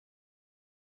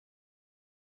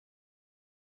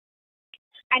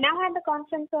I now hand the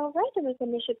conference over to Mr.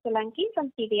 Nishit Solanki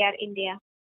from CDR India.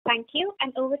 Thank you,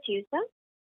 and over to you, sir.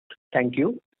 Thank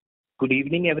you. Good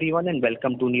evening, everyone, and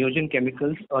welcome to Neogen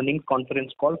Chemicals Earnings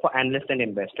Conference Call for analysts and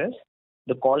investors.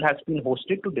 The call has been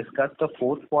hosted to discuss the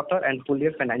fourth quarter and full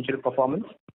year financial performance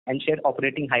and share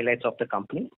operating highlights of the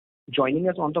company. Joining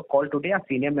us on the call today are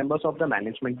senior members of the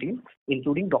management team,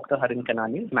 including Dr. Harin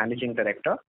Kanani, Managing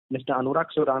Director, Mr. Anurag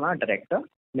Surana, Director,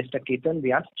 Mr. Ketan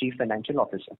Vyas, Chief Financial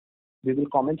Officer. We will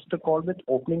commence the call with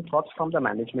opening thoughts from the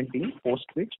management team, post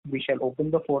which we shall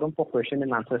open the forum for question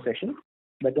and answer session,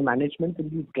 where the management will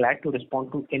be glad to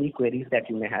respond to any queries that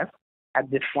you may have.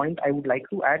 At this point, I would like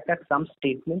to add that some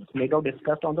statements made or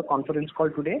discussed on the conference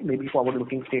call today may be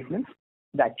forward-looking statements.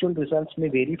 The actual results may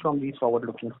vary from these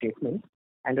forward-looking statements,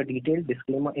 and a detailed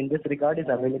disclaimer in this regard is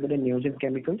available in Neogen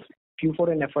Chemicals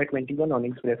Q4 and FY21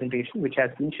 earnings presentation, which has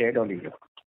been shared earlier.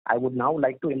 I would now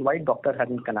like to invite Dr.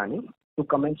 Harin Kanani to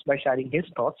commence by sharing his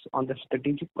thoughts on the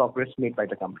strategic progress made by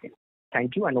the company.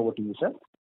 Thank you, and over to you, sir.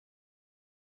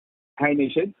 Hi,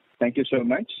 Nishit. Thank you so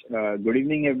much. Good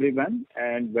evening, everyone,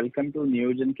 and welcome to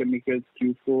Neogen Chemicals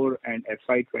Q4 and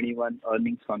FY21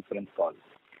 earnings conference call.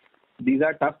 These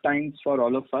are tough times for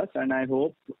all of us, and I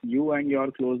hope you and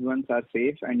your close ones are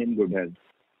safe and in good health.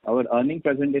 Our earnings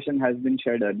presentation has been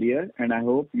shared earlier, and I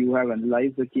hope you have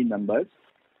analyzed the key numbers.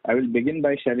 I will begin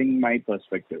by sharing my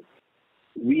perspective.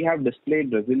 We have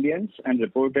displayed resilience and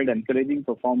reported encouraging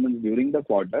performance during the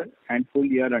quarter and full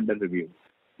year under review.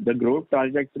 The growth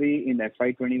trajectory in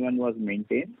FY21 was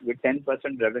maintained with 10%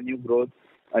 revenue growth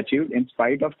achieved in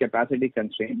spite of capacity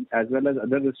constraints as well as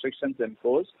other restrictions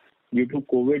imposed due to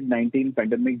COVID-19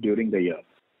 pandemic during the year.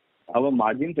 Our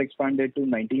margins expanded to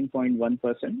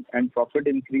 19.1% and profit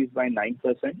increased by 9%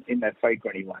 in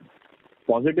FY21.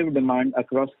 Positive demand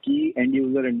across key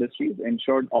end-user industries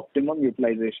ensured optimum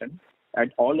utilization at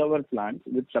all our plants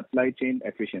with supply chain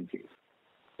efficiencies.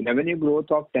 Revenue growth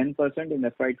of 10% in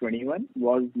FY21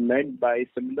 was led by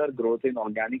similar growth in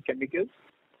organic chemicals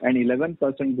and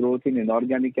 11% growth in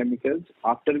inorganic chemicals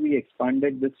after we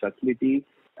expanded this facility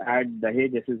at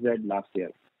Dahej SEZ last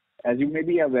year. As you may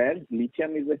be aware,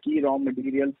 lithium is a key raw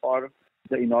material for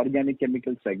the inorganic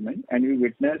chemical segment, and we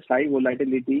witnessed high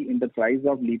volatility in the price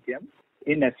of lithium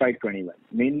in FY21,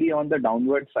 mainly on the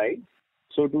downward side.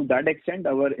 So to that extent,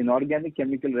 our inorganic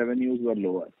chemical revenues were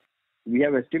lower. We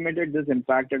have estimated this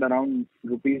impacted around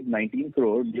rupees 19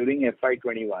 crore during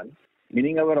FY21,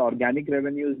 meaning our organic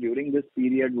revenues during this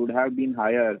period would have been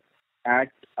higher at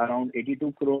around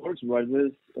 82 crores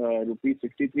versus rupees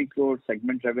 63 crore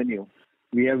segment revenue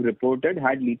we have reported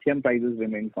had lithium prices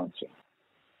remained constant.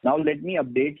 Now let me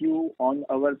update you on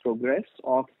our progress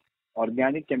of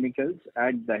organic chemicals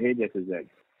at Dahej SEZ.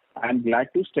 I am glad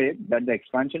to state that the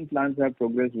expansion plans have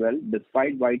progressed well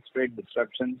despite widespread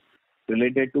disruptions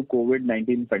related to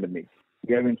COVID-19 pandemic.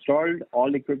 We have installed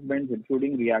all equipment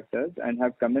including reactors and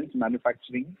have commenced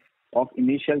manufacturing of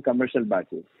initial commercial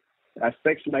batches.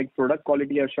 Aspects like product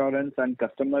quality assurance and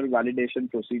customer validation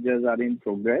procedures are in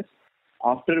progress,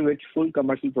 after which full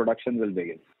commercial production will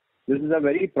begin. This is a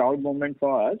very proud moment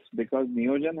for us because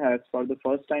Neogen has for the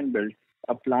first time built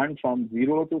a plant from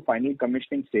zero to final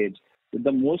commissioning stage with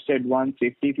the most advanced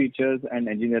safety features and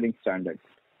engineering standards.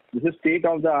 This is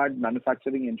state-of-the-art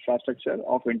manufacturing infrastructure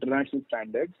of international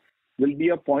standards will be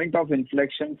a point of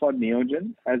inflection for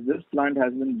Neogen as this plant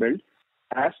has been built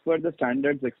as per the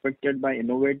standards expected by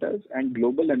innovators and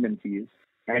global MNCs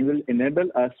and will enable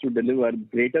us to deliver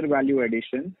greater value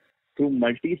addition through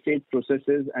multi-stage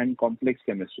processes and complex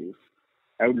chemistries.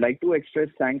 I would like to express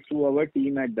thanks to our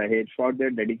team at Dahej for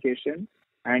their dedication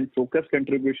and focused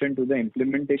contribution to the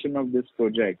implementation of this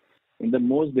project in the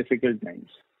most difficult times.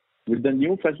 With the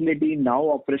new facility now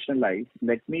operationalized,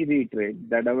 let me reiterate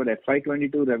that our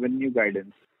FY22 revenue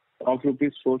guidance of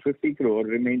rupees 450 crore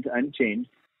remains unchanged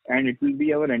and it will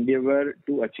be our endeavor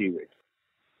to achieve it.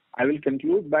 I will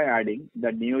conclude by adding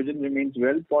that Neogen remains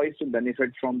well poised to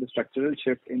benefit from the structural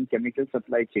shift in chemical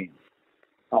supply chains.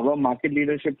 Our market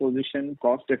leadership position,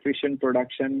 cost-efficient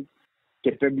production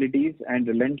capabilities, and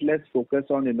relentless focus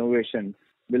on innovation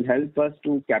will help us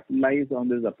to capitalize on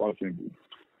this opportunity.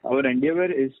 Our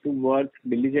endeavor is to work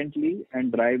diligently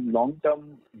and drive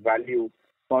long-term value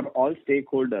for all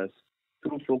stakeholders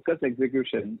through focused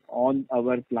execution on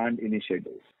our planned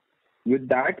initiatives. With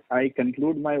that, I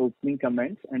conclude my opening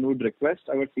comments and would request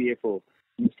our CFO,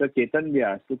 Mr. Ketan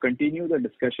Vyas, to continue the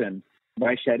discussion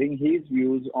by sharing his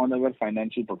views on our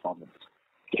financial performance.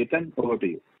 Ketan, over to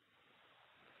you.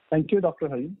 Thank you, Dr.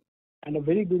 Harin, and a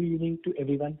very good evening to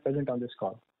everyone present on this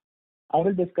call. I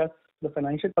will discuss the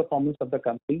financial performance of the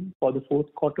company for the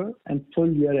fourth quarter and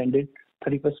full year ended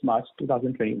 31st March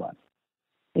 2021.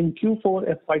 In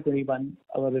Q4 FY21,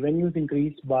 our revenues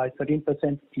increased by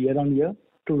 13% year-on-year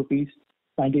to rupees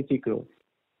 93 crores.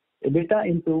 EBITDA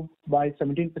improved by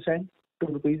 17% to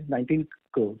rupees 19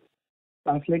 crores,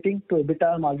 translating to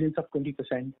EBITDA margins of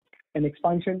 20%, an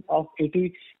expansion of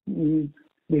 80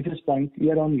 basis points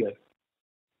year-on-year.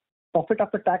 Profit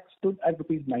after tax stood at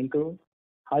rupees 9 crores,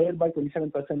 higher by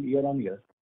 27% year-on-year.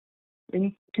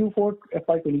 In Q4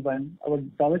 FY21, our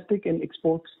domestic and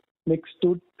exports mix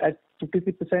stood at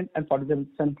 53% and 47%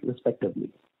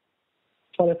 respectively.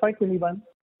 For FY21,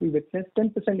 we witnessed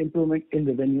 10% improvement in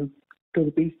revenue to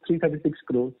rupees 336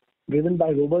 crores, driven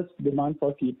by robust demand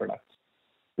for key products.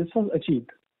 This was achieved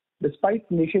despite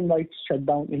nationwide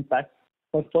shutdown impact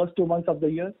for first 2 months of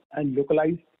the year and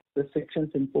localized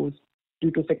restrictions imposed due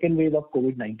to second wave of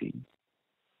COVID-19.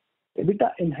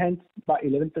 EBITDA enhanced by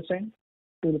 11%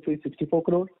 to 64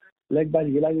 crores, led by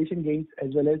realization gains as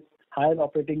well as higher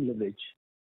operating leverage.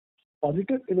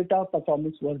 Positive EBITDA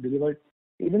performance was delivered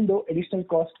even though additional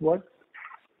costs were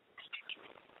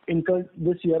incurred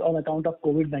this year on account of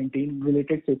COVID-19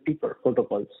 related safety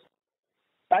protocols.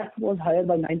 PAT was higher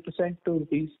by 9% to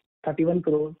rupees 31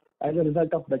 crores as a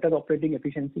result of better operating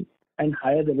efficiency and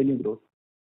higher revenue growth.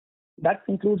 That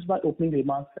concludes my opening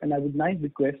remarks, and I would now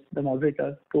request the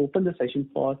moderator to open the session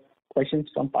for questions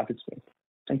from participants.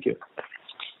 Thank you.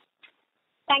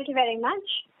 Thank you very much.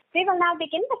 We will now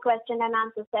begin the question and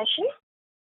answer session.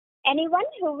 Anyone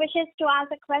who wishes to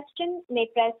ask a question may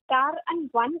press star and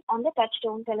 1 on the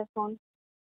touchtone telephone.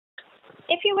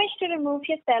 If you wish to remove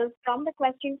yourself from the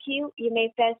question queue, you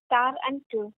may press star and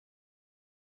 2.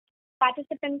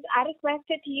 Participants are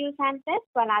requested to use handsets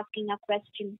while asking a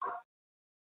question.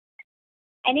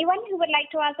 Anyone who would like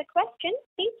to ask a question,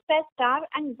 please press star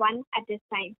and 1 at this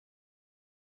time.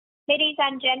 Ladies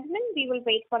and gentlemen, we will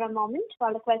wait for a moment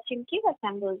while the question queue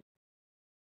assembles.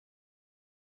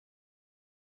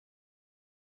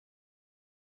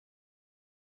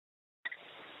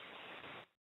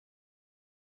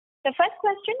 The first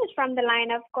question is from the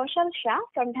line of Kaushal Shah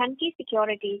from Dhanki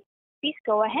Securities. Please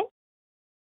go ahead.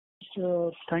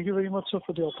 Thank you very much, sir,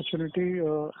 for the opportunity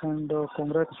and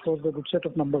congrats for the good set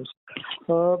of numbers.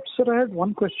 Sir, I had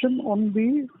one question on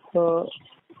the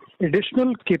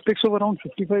additional capex of around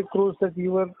 55 crores that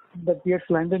we had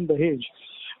planned in Dahej.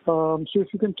 So if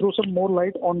you can throw some more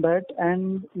light on that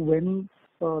and when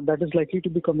that is likely to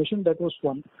be commissioned, that was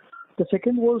one. The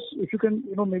second was if you can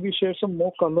maybe share some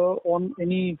more color on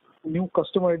any new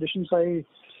customer additions.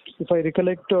 If I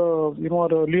recollect our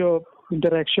earlier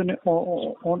interaction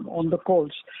on the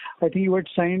calls, I think you had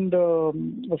signed a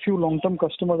few long-term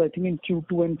customers, I think in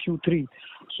Q2 and Q3.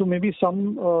 So maybe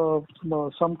some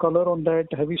color on that.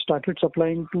 Have you started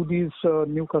supplying to these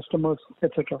new customers,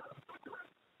 etc.?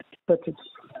 That's it.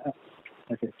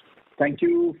 Okay. Thank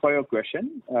you for your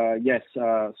question. Yes,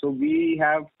 so we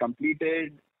have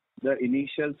completed the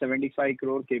initial 75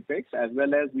 crore capex, as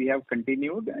well as we have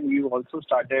continued, and we've also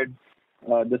started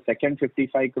the second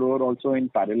 55 crore also in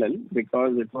parallel,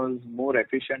 because it was more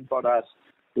efficient for us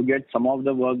to get some of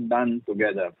the work done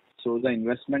together. So the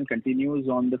investment continues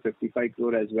on the 55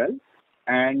 crore as well,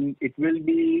 and it will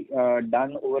be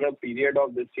done over a period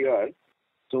of this year.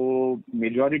 So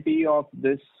majority of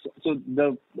this, so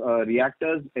the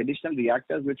additional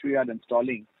reactors which we are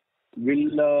installing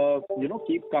will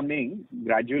keep coming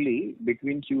gradually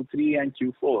between Q3 and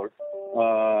Q4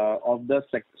 of the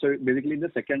so basically the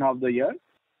second half of the year,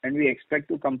 and we expect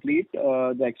to complete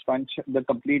the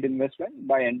complete investment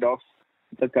by end of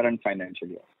the current financial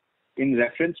year. In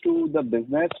reference to the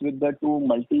business with the two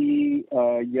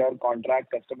multi-year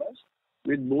contract customers,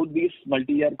 with both these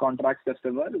multi-year contract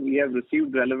customers, we have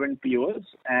received relevant POs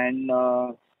and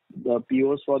the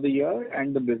POs for the year,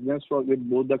 and the business with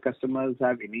both the customers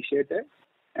have initiated.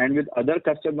 And with other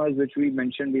customers which we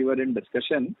mentioned we were in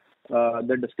discussion,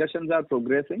 the discussions are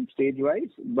progressing stage-wise,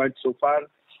 but so far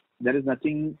there is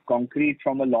nothing concrete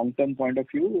from a long-term point of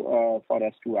view for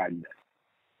us to add there.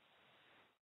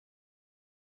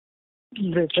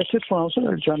 Great. That's it for now, sir.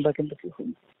 I'll join back in the queue.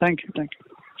 Thank you.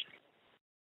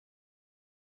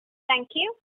 Thank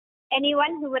you.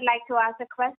 Anyone who would like to ask a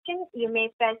question, you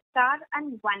may press star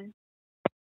and 1.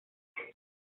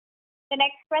 The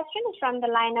next question is from the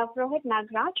line of Rohit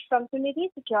Nagraj from Sunidhi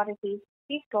Securities.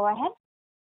 Please go ahead.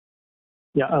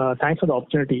 Yeah, thanks for the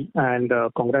opportunity and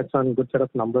congrats on good set of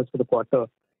numbers for the quarter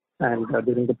and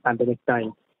during the pandemic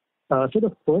time. So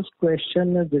the first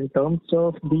question is in terms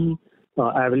of the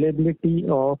availability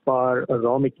of our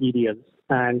raw materials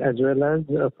and as well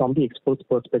as from the exports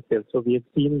perspective. So we have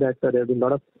seen that there have been a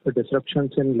lot of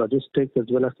disruptions in logistics as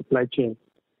well as supply chain.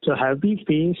 So have we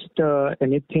faced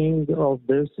anything of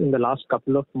this in the last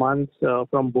couple of months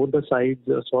from both the sides,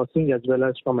 sourcing as well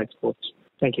as from exports?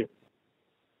 Thank you.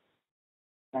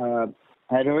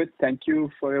 Hi, Rohit. Thank you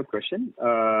for your question.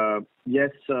 Yes,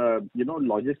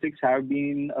 logistics have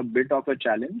been a bit of a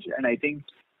challenge, and I think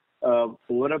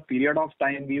over a period of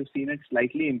time, we've seen it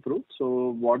slightly improve.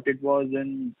 So what it was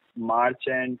in March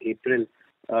and April,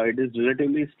 it is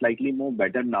relatively slightly more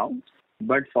better now.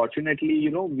 But fortunately,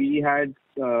 we had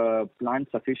planned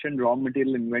sufficient raw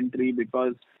material inventory,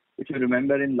 because if you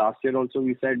remember in last year also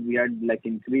we said we had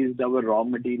increased our raw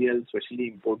materials, especially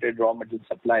imported raw material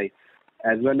supply,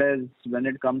 as well as when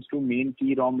it comes to main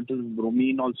key raw materials,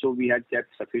 bromine also we had kept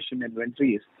sufficient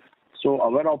inventories. So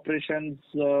our operations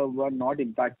were not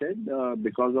impacted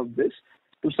because of this.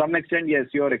 To some extent, yes,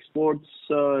 your exports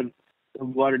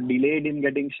were delayed in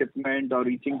getting shipment or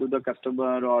reaching to the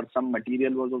customer, or some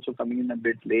material was also coming in a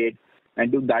bit late,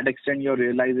 and to that extent your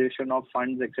realization of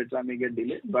funds etc. may get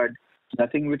delayed, but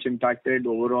nothing which impacted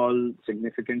overall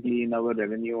significantly in our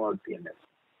revenue or P&L.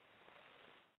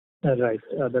 Right,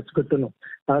 that's good to know.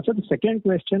 So the second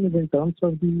question is in terms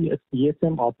of the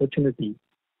CSM opportunity.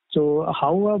 So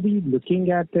how are we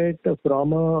looking at it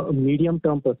from a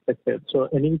medium-term perspective? So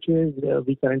in which ways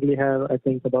we currently have, I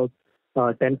think, about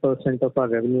 10% of our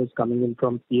revenues coming in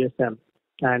from CSM,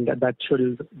 and that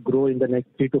should grow in the next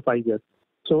 3 to 5 years.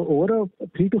 So over a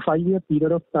 3 to 5 year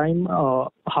period of time,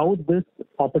 how this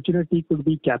opportunity could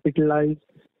be capitalized,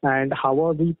 and how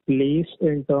are we placed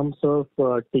in terms of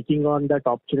taking on that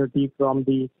opportunity from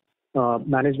the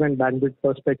management bandwidth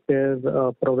perspective,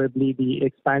 probably the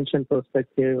expansion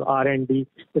perspective, R&D?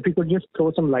 If you could just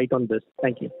throw some light on this.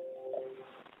 Thank you.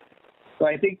 So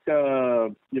I think,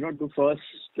 to first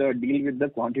deal with the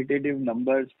quantitative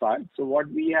numbers part. So what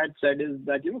we had said is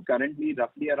that, currently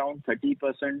roughly around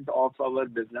 30% of our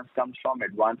business comes from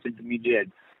advanced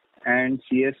intermediate, and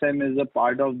CSM is a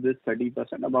part of this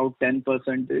 30%. About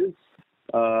 10% is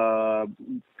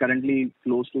currently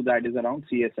close to that is around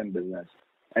CSM business.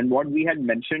 And what we had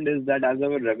mentioned is that as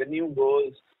our revenue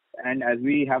goes and as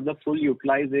we have the full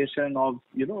utilization of,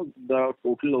 the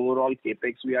total overall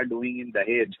capex we are doing in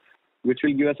Dahej, which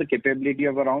will give us a capability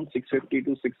of around 650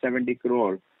 to 670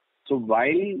 crore. So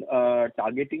while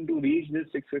targeting to reach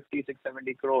this 650,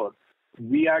 670 crore,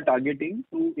 we are targeting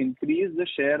to increase the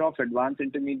share of advanced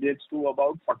intermediates to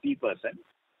about 40%,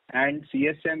 and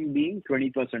CSM being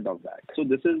 20% of that. So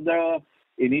this is the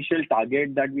initial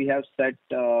target that we have set,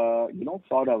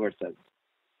 for ourselves.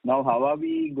 Now, how are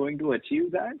we going to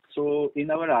achieve that? So in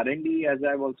our R&D, as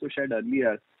I've also shared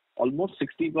earlier, almost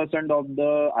 60% of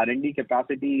the R&D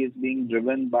capacity is being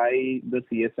driven by the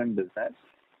CSM business.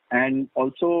 And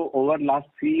also over last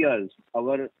 3 years,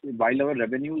 while our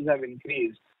revenues have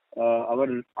increased,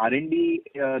 our R&D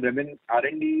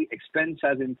expense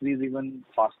has increased even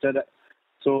faster.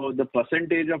 So the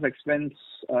percentage of expense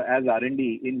as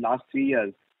R&D in last 3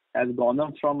 years has gone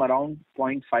up from around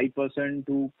 0.5%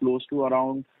 to close to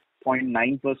around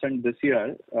 0.9% this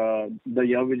year, the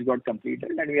year which got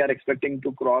completed, and we are expecting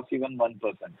to cross even 1%.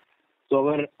 So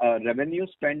our revenue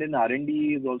spend in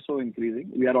R&D is also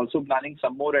increasing. We are also planning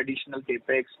some more additional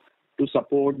capex to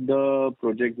support the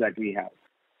projects that we have.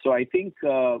 So I think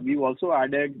we've also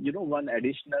added, one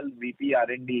additional VP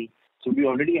R&D. So we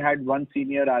already had one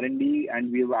senior R&D,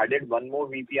 and we've added one more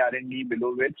VP R&D,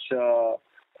 below which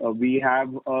we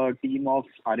have a team of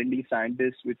R&D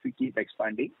scientists which we keep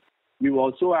expanding. We've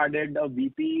also added a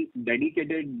VP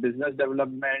dedicated business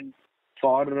development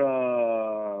for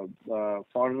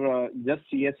just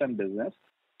CSM business.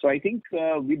 So I think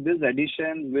with this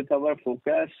addition, with our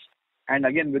focus, and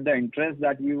again with the interest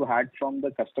that we've had from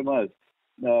the customers,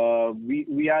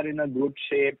 we are in a good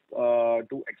shape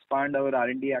to expand our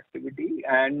R&D activity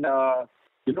and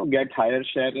get higher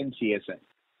share in CSM.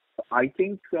 I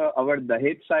think our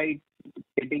Dahej site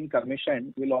getting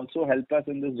commissioned will also help us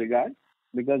in this regard,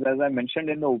 because as I mentioned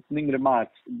in the opening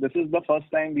remarks, this is the first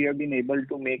time we have been able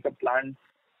to make a plant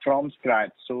from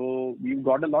scratch. So we've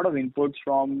got a lot of inputs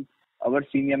from our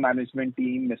senior management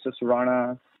team, Mr.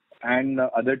 Surana, and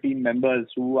other team members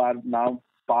who are now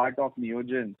part of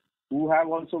Neogen, who have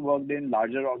also worked in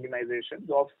larger organizations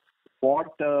of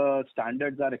what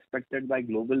standards are expected by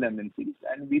global MNCs.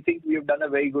 And we think we have done a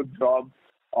very good job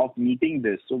of meeting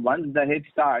this. So once Dahej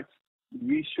starts,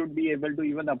 we should be able to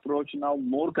even approach now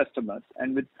more customers,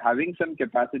 and with having some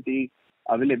capacity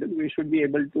available, we should be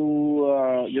able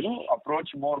to approach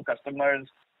more customers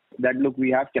that, look, we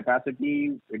have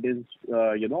capacity, it is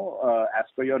as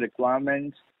per your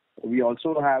requirements. We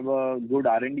also have a good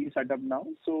R&D setup now,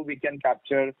 so we can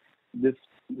capture this,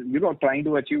 trying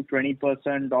to achieve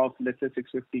 20% of, let's say,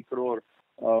 650 crore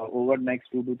over next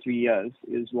 2 to 3 years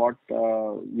is what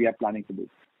we are planning to do.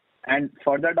 And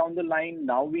further down the line,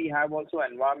 now we have also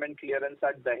environment clearance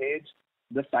at Dahej.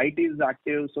 The site is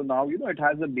active, so now it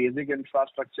has a basic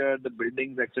infrastructure, the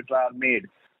buildings, etc. are made.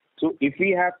 So if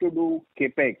we have to do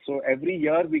capex, so every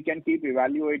year we can keep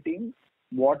evaluating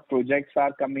what projects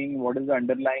are coming, what is the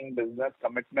underlying business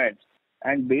commitments,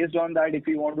 and based on that, if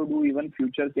we want to do even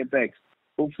future capex,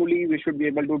 hopefully we should be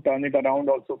able to turn it around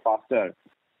also faster.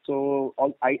 So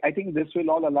I think this will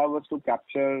all allow us to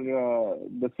capture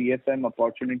the CSM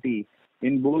opportunity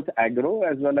in both agro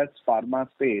as well as pharma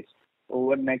space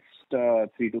over next 3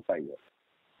 to 5 years.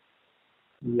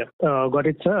 Yep. Got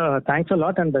it, sir. Thanks a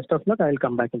lot and best of luck. I'll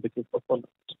come back in the queue for follow-up.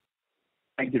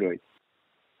 Thank you, Rohit.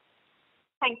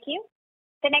 Thank you.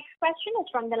 The next question is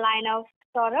from the line of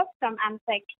Saurabh from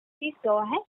AMSEC. Please go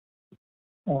ahead.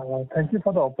 Thank you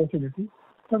for the opportunity.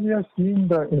 So we are seeing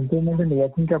the improvement in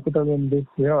working capital in this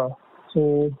year.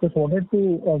 So just wanted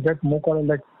to get more color,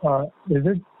 like, is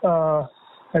it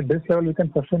at this level we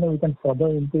can sustain or we can further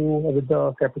improve with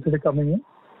the capacity coming in?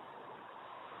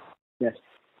 Yes.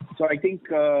 So I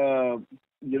think, last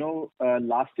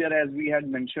year, as we had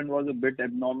mentioned, was a bit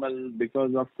abnormal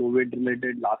because of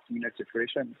COVID-related last-minute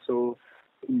situation. So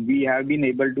we have been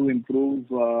able to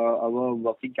improve our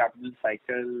working capital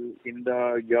cycle in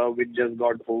the year which just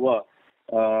got over.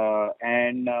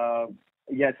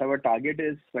 Yes, our target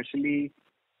is especially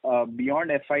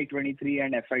beyond FY23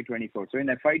 and FY24. So in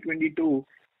FY22,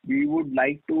 we would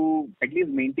like to at least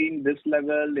maintain this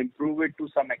level, improve it to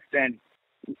some extent.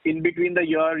 In between the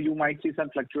year, you might see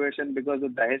some fluctuation because the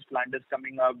Dahej plant is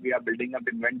coming up. We are building up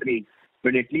inventory.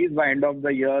 But at least by end of the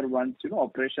year, once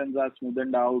operations are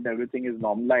smoothened out, everything is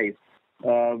normalized,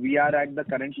 we are at the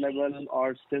current level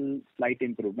or still slight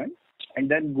improvement. And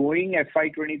then going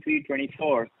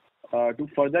FY23-24 to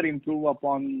further improve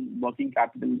upon working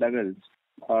capital levels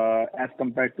as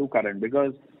compared to current.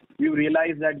 Because we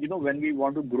realize that when we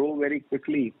want to grow very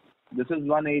quickly, this is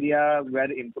one area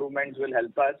where improvements will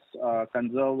help us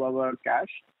conserve our cash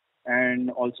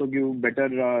and also give better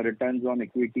returns on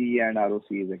equity and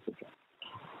ROCs, etc.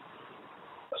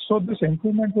 So this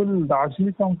improvement will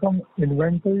largely come from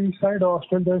inventory side or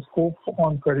still there is scope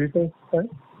on creditor side?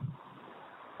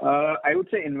 I would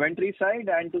say inventory side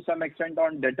and to some extent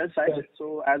on debtor side. Yes.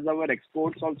 So as our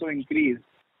exports also increase,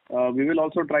 we will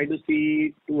also try to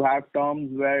see to have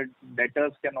terms where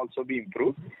debtors can also be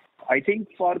improved. I think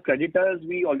for creditors,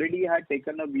 we already had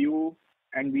taken a view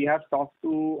and we have talked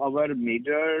to our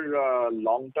major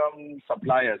long-term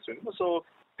suppliers. So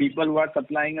people who are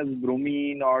supplying us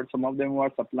bromine or some of them who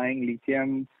are supplying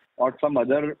lithium or some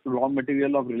other raw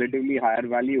material of relatively higher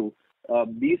value.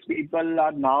 These people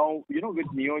are now, with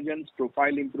Neogen's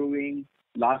profile improving.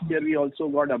 Last year, we also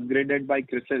got upgraded by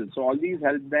CRISIL. So all these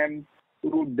help them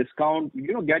to discount,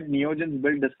 get Neogen's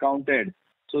bill discounted.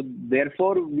 So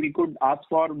therefore, we could ask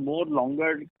for more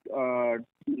longer,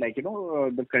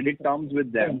 the credit terms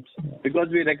with them, because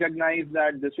we recognize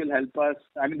that this will help us.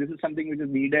 I mean, this is something which is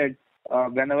needed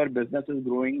when our business is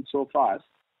growing so fast.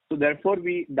 So therefore,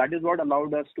 that is what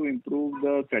allowed us to improve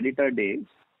the creditor days.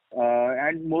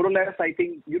 And more or less, I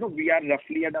think, we are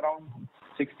roughly at around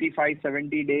 65,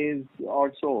 70 days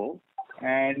or so.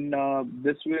 And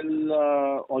this will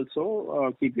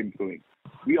also keep improving.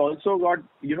 We also got,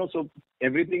 so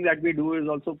everything that we do is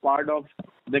also part of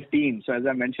the team. So as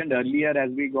I mentioned earlier,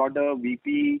 as we got a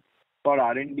VP for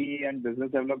R&D and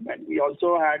business development, we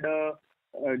also had a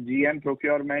GM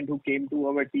procurement who came to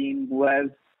our team who has,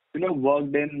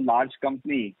 worked in large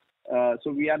company.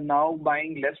 So we are now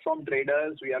buying less from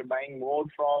traders. We are buying more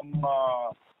from,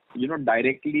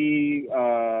 directly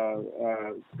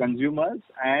consumers.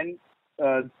 And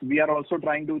we are also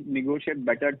trying to negotiate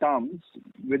better terms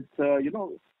with,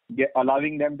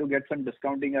 allowing them to get some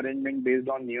discounting arrangement based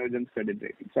on Neogen's credit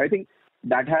rating. So I think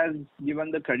that has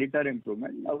given the creditor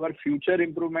improvement. Our future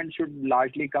improvement should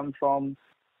largely come from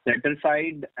debtor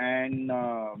side and,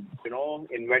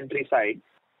 inventory side.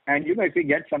 And, if we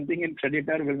get something in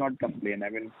creditor, we'll not complain.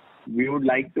 I mean, we would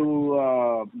like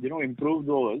to, improve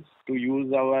those to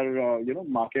use our,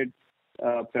 market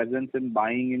presence in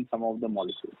buying in some of the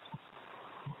molecules.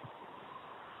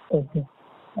 Okay.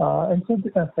 And so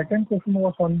the second question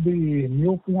was on the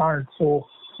new plant. So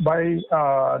by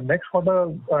next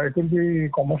quarter, it will be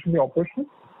commercially operational?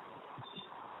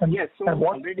 And, yes. So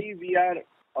already we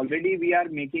are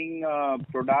making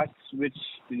products which,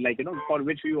 for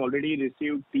which we already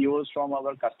received POs from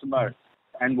our customers.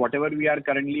 And whatever we are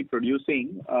currently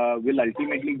producing will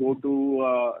ultimately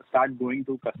start going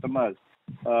to customers.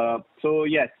 So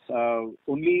yes,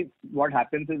 only what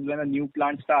happens is when a new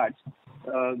plant starts,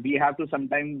 we have to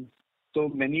sometimes So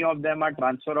many of them are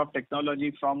transfer of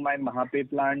technology from my Mahape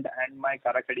plant and my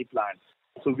Karakadi plant.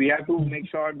 So we have to make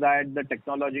sure that the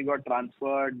technology got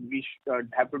transferred. We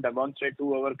have to demonstrate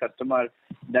to our customer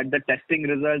that the testing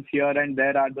results here and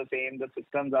there are the same, the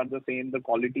systems are the same, the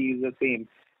quality is the same,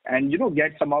 and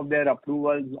get some of their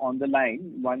approvals on the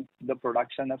line once the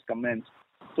production has commenced.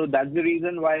 So that's the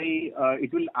reason why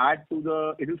it will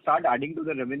start adding to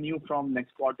the revenue from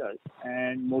next quarter,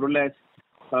 and more or less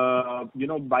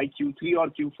by Q3 or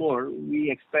Q4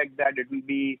 we expect that it will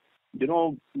be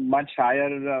much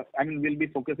higher. We'll be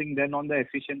focusing then on the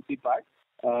efficiency part,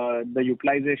 the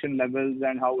utilization levels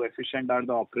and how efficient are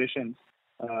the operations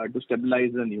to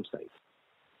stabilize the new site.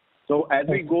 So as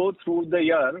we go through the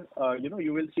year,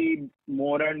 you will see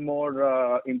more and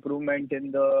more improvement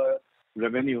in the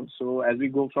revenue. So as we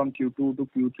go from Q2 to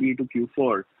Q3 to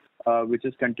Q4, which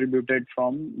is contributed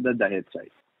from the Dahej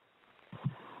side.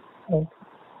 Okay.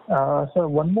 So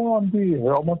one more on the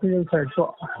raw material side.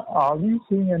 So are we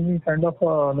seeing any kind of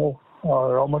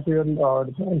raw material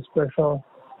price pressure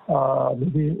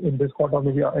maybe in this quarter,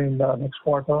 maybe in the next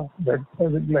quarter? That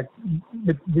like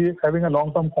with we having a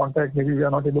long-term contract, maybe we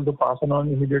are not able to pass on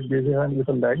immediate basis and with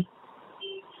a lag.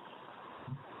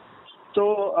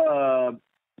 So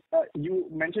you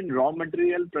mentioned raw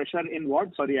material pressure in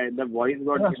what? Sorry, the voice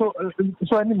got.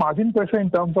 So any margin pressure in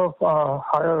terms of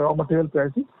higher raw material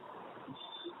prices?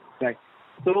 Right.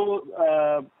 So,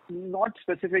 not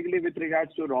specifically with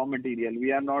regards to raw material.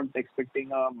 We are not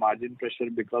expecting a margin pressure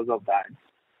because of that.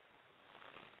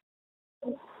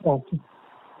 Okay.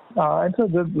 And so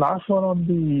the last one on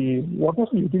what was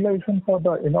the utilization for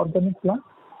the inorganic plant?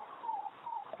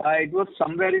 It was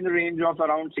somewhere in the range of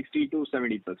around 60 to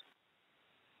 70%.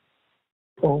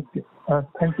 Okay.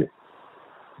 Thank you.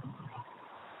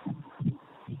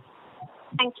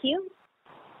 Thank you.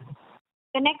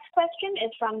 The next question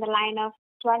is from the line of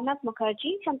Swarnabh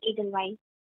Mukherjee from Edelweiss.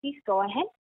 Please go ahead.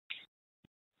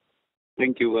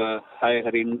 Thank you. Hi,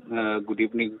 Harin. Good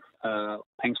evening.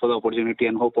 Thanks for the opportunity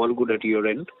and hope all good at your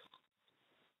end.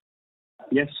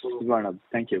 Yes, Swarnabh.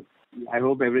 Thank you. I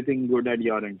hope everything good at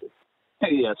your end.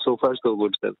 Yeah, so far so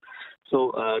good, sir.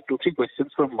 So 2-3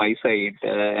 questions from my side,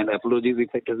 and apologies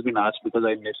if it has been asked because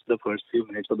I missed the first few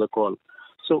minutes of the call.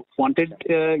 So wanted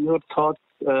your thoughts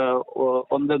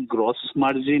on the gross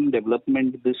margin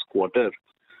development this quarter.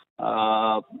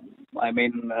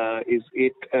 Is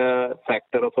it a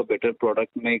factor of a better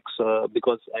product mix?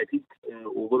 Because I think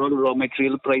overall raw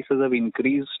material prices have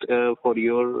increased for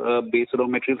your base raw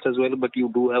materials as well, but you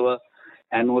do have a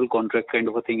annual contract kind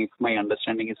of a thing, if my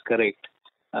understanding is correct.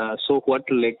 So what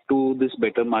led to this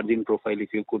better margin profile,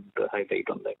 if you could highlight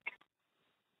on that?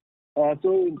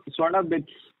 So, Swarnabh,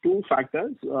 it's 2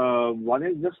 factors. One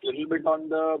is just a little bit on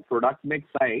the product mix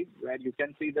side, where you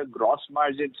can see the gross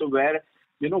margin. So where,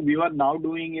 we were now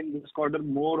doing in this quarter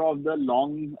more of the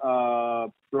long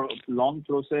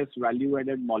process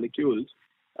value-added molecules.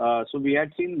 So we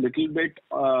had seen little bit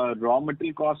raw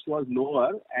material cost was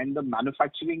lower, and the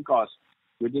manufacturing cost,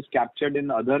 which is captured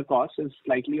in other costs, is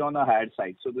slightly on a higher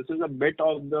side. So this is a bit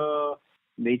of the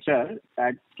nature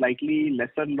at slightly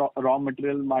lesser raw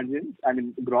material margins.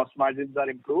 Gross margins are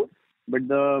improved, but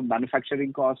the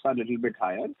manufacturing costs are a little bit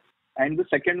higher. And the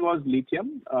second was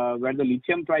lithium, where the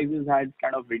lithium prices had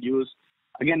kind of reduced.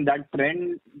 Again, that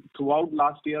trend throughout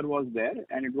last year was there,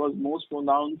 and it was most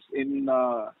pronounced in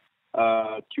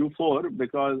Q4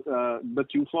 because the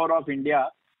Q4 of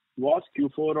India was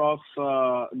Q4 of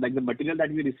the material that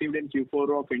we received in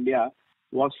Q4 of India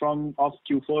was from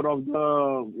Q4 of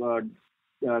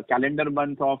the calendar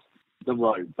month of the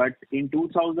world. But in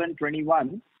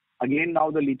 2021, again now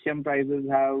the lithium prices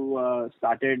have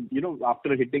started,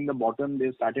 after hitting the bottom,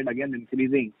 they started again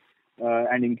increasing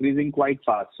and increasing quite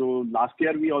fast. So last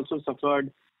year we also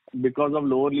suffered because of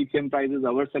lower lithium prices.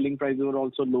 Our selling prices were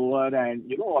also lower,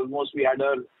 and almost we had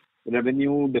a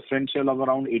revenue differential of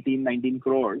around 18-19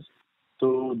 crores.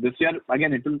 So this year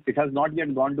again it has not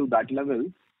yet gone to that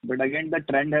level, but again the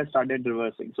trend has started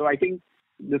reversing. So I think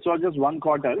this was just one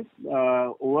quarter.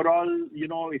 Overall,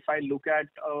 if I look at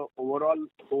overall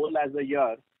whole as a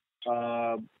year,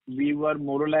 we were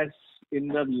more or less in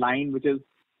the line which is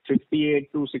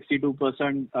 58 to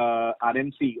 62%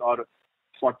 RMC or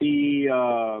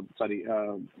 42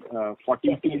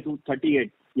 to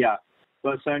 38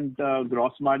 percent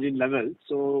gross margin level.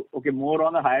 So more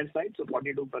on the higher side, so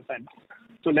 42%.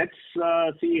 So let's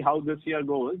see how this year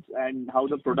goes and how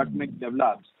the product mix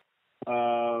develops,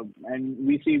 and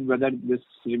we see whether this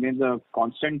remains a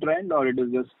constant trend or it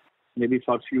is just maybe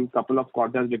for couple of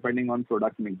quarters depending on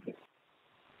product mix.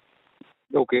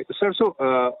 Okay, sir. So,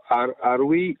 are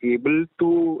we able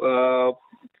to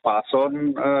pass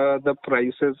on the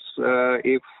prices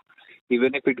if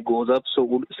even if it goes up? So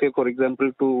would say, for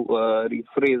example, to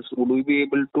rephrase, would we be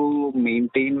able to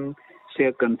maintain, say,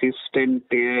 a consistent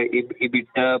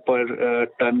EBITDA per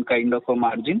ton kind of a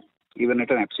margin, even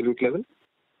at an absolute level?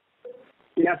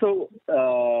 Yeah, so,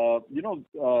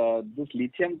 this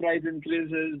lithium price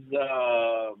increase is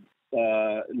a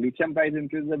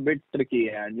bit tricky.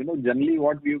 And, generally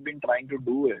what we've been trying to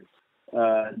do is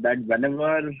that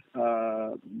whenever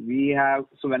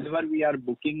we are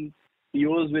booking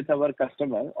POs with our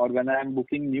customer, or when I am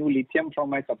booking new lithium from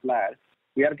my supplier,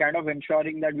 we are kind of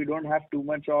ensuring that we don't have too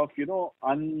much of,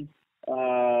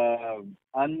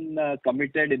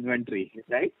 uncommitted inventory,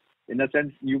 right? In a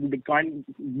sense, you can't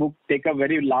take a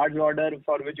very large order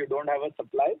for which you don't have a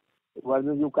supply,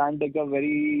 versus you can't put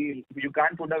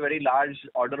a very large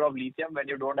order of lithium when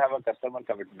you don't have a customer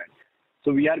commitment.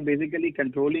 So we are basically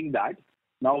controlling that.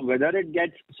 Now, whether it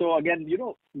gets, so again,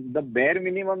 the bare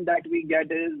minimum that we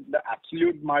get is the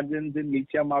absolute margins in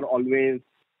lithium are always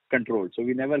controlled. So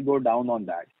we never go down on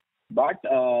that. But,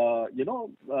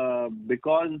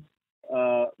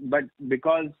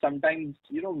 because sometimes,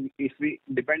 if we,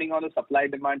 depending on the supply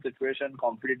demand situation,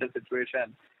 competitor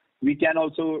situation, we can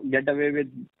also get away with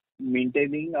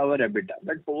maintaining our EBITDA.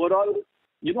 But overall,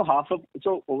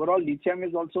 overall lithium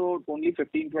is also only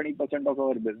 15-20% of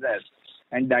our business.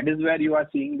 And that is where you are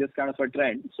seeing this kind of a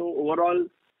trend. So overall,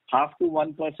 0.5 to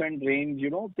 1% range,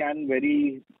 can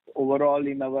vary overall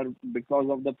because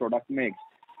of the product mix.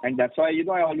 And that's why,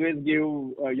 I always give,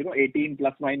 18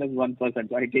 plus minus 1%.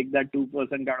 So I take that 2%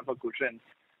 kind of a cushion,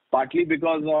 partly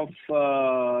because of,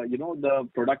 the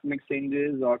product mix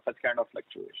changes or such kind of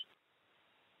fluctuation.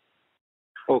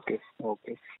 Okay.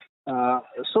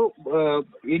 So,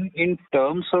 in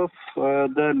terms of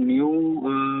the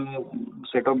new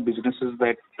set of businesses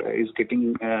that is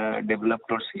getting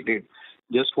developed or seeded,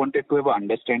 just wanted to have an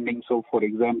understanding. So, for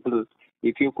example,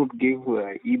 if you could give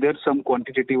either some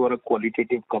quantitative or a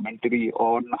qualitative commentary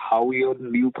on how your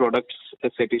new products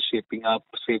set is shaping up,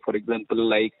 say, for example,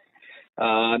 like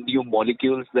new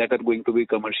molecules that are going to be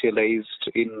commercialized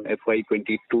in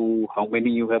FY22, how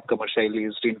many you have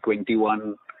commercialized in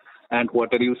 21, and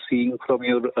what are you seeing from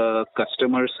your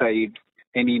customer side?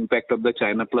 Any impact of the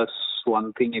China Plus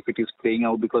One thing, if it is playing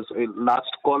out? Because last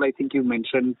call, I think you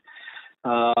mentioned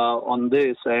on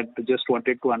this, and just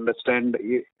wanted to understand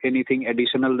anything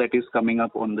additional that is coming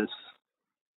up on this.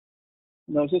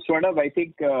 No, so Swarnabh, I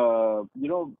think,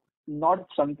 not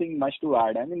something much to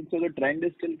add. I mean, so the trend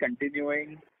is still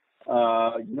continuing.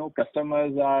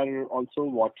 Customers are also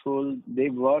watchful. They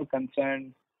were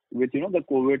concerned with, the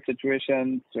COVID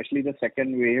situation, especially the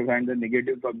second wave and the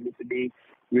negative publicity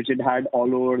which it had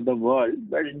all over the world.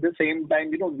 But at the same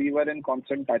time, we were in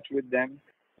constant touch with them.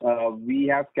 We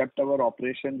have kept our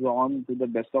operations on to the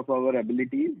best of our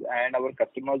abilities, and our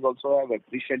customers also have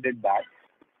appreciated that.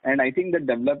 And I think the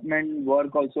development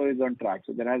work also is on track.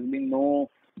 So there has been no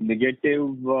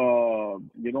negative,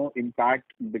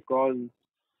 impact because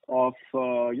of,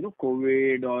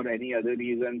 COVID or any other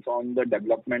reasons on the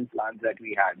development plans that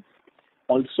we had.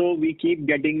 Also, we keep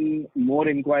getting more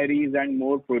inquiries and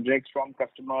more projects from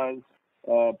customers.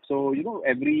 So,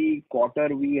 every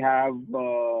quarter we are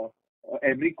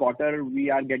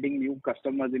getting new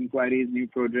customers' inquiries, new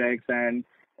projects, and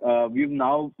we've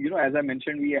now, as I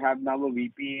mentioned, we have now a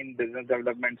VP in business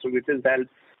development. So with his help,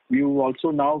 we've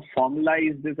also now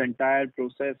formalized this entire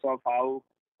process of how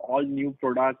all new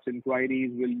products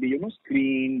inquiries will be,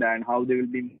 screened, and how they will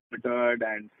be monitored,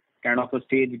 and kind of a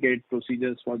stage gate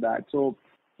procedures for that. So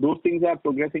those things are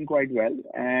progressing quite well.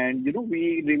 And,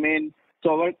 we remain,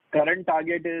 so our current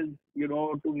target is,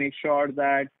 to make sure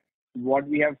that what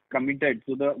we have committed,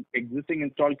 so the existing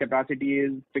installed capacity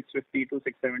is 650 to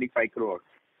 675 crore.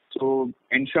 So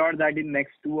ensure that in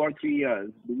next 2 or 3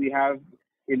 years, do we have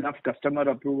enough customer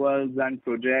approvals and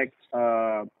projects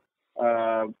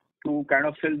to kind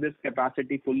of fill this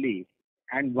capacity fully.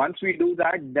 And once we do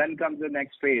that, then comes the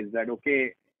next phase that,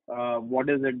 okay, what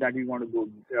is it that we want to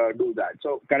do that.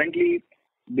 So currently,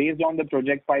 based on the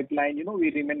project pipeline,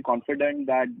 we remain confident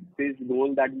that this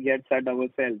goal that we had set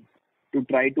ourselves to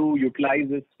try to utilize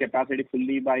this capacity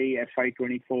fully by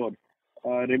FY24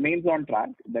 remains on track.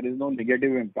 There is no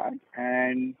negative impact,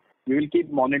 and we will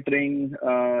keep monitoring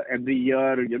every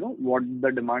year, what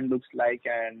the demand looks like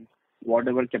and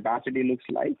whatever capacity looks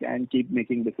like, and keep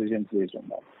making decisions based on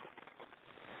that.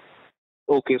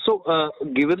 Okay, so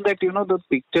given that, the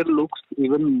picture looks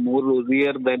even more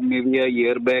rosier than maybe a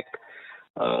year back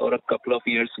or a couple of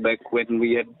years back when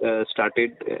we had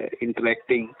started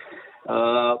interacting,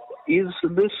 is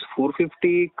this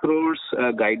 450 crores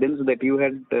guidance that you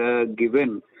had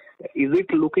given, is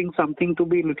it looking something to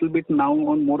be a little bit now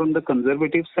more on the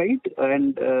conservative side?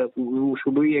 And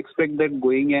should we expect that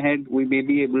going ahead we may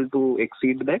be able to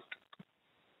exceed that?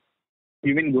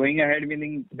 You mean going ahead,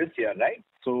 meaning this year, right?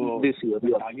 So this year,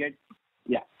 the target.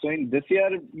 Yeah. So in this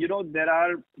year,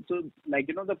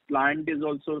 the plant is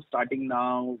also starting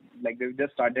now. Like they've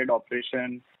just started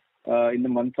operation in the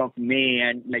month of May,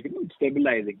 and it's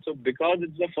stabilizing. So because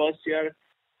it's the first year,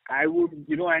 I would,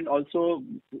 and also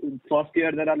first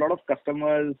year there are a lot of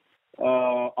customers,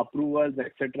 approvals,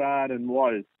 etc. are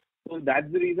involved. So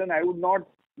that's the reason I would not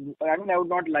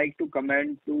like to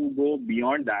comment to go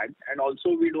beyond that. And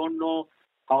also we don't know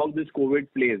how this COVID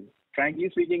plays. Frankly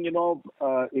speaking,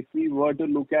 if we were to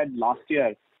look at last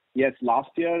year, yes, last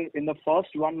year in the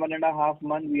first 1.5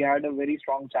 months, we had a very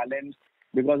strong challenge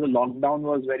because the lockdown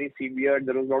was very severe.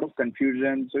 There was a lot of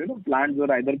confusion. So, plants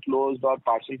were either closed or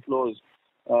partially closed.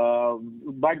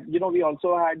 But, we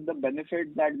also had the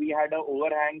benefit that we had an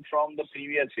overhang from the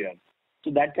previous year.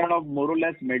 So that kind of more or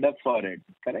less made up for it,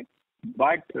 correct?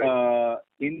 But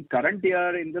in current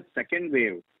year, in the second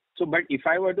wave, but if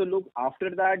I were to look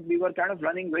after that, we were kind of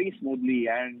running very smoothly,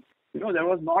 and there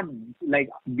was not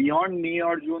beyond May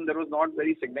or June, there was not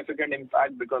very significant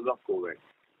impact because of COVID.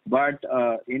 But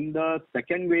in the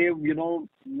second wave,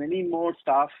 many more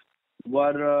staff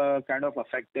were kind of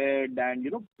affected, and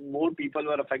more people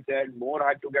were affected, more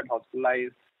had to get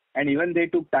hospitalized, and even they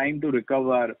took time to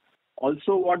recover.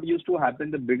 Also, what used to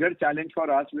happen, the bigger challenge for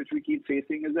us, which we keep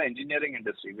facing, is the engineering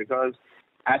industry, because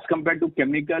as compared to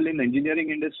chemical, in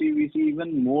engineering industry, we see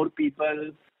even more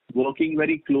people working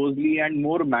very closely and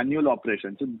more manual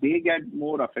operations. So they get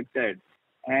more affected.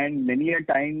 And many a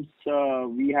times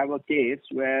we have a case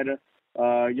where,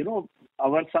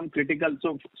 our some critical,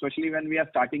 so especially when we are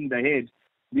starting the Dahej,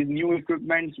 these new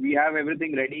equipments, we have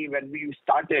everything ready. When we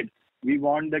started, we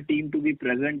want the team to be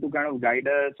present to kind of guide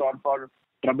us or for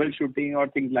troubleshooting or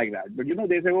things like that. But,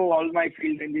 they say, oh, all my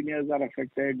field engineers are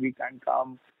affected, we can't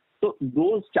come. So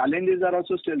those challenges are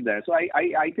also still there. So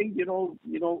I think,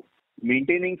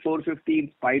 maintaining 450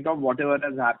 in spite of whatever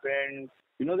has happened,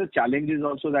 the challenges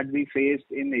also that we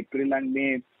faced in April and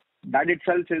May, that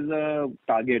itself is a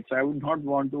target. So I would not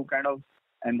want to kind of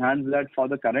enhance that for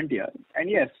the current year. And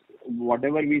yes,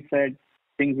 whatever we said,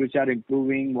 things which are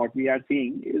improving, what we are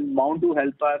seeing is bound to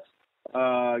help us,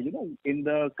 in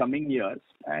the coming years.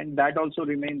 And that also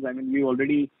remains, we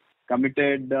already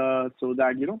committed so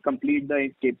that, complete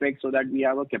the capex so that we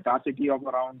have a capacity of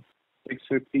around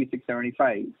 650,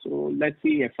 675. So let's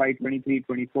see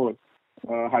FY23-24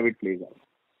 how it plays out.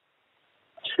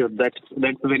 Sure, that's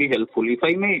very helpful. If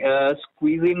I may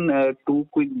squeeze in two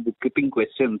quick bookkeeping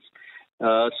questions.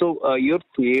 So your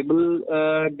payable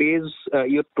days,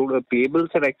 your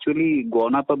payables have actually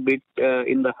gone up a bit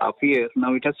in the half year.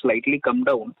 Now it has slightly come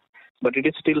down, but it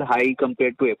is still high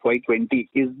compared to FY20.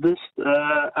 Is this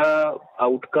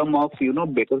outcome of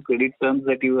better credit terms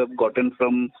that you have gotten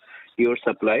from your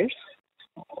suppliers,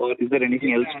 or is there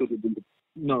anything else to do?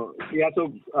 No. Yeah,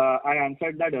 so I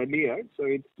answered that earlier. So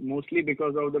it's mostly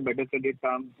because of the better credit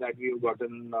terms that we've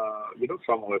gotten,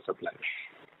 from our suppliers.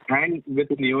 And with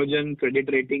Neogen credit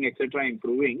rating, etc.,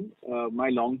 improving, my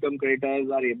long-term creditors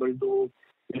are able to,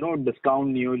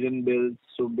 discount Neogen bills.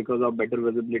 So because of better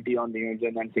visibility on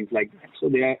Neogen and things like that. So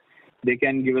they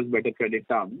can give us better credit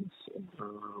terms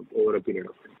over a period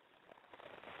of time.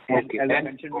 Okay. And as I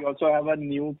mentioned, we also have a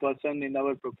new person in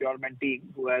our procurement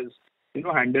team who has,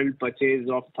 handled purchase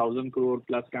of 1,000 crore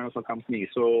plus kind of a company.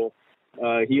 So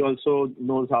he also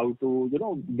knows how to,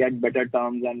 get better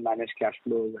terms and manage cash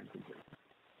flows and things like that.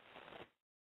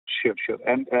 Sure.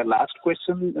 And last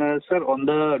question, sir, on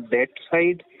the debt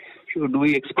side, do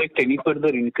we expect any further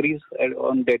increase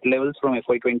on debt levels from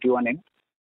FY21 end?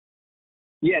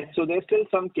 Yes, so there's still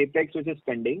some capex which is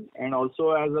pending, and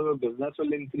also as our business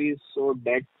will increase, so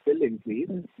debt will increase.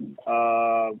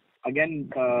 Again,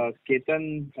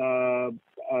 Ketan,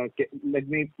 let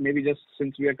me maybe just,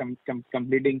 since we are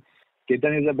completing,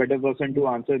 Ketan is a better person to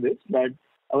answer this, but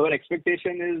our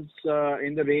expectation is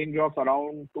in the range of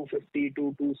around 250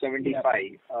 to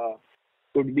 275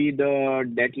 could be the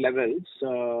debt levels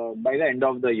by the end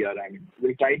of the year.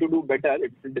 We'll try to do better.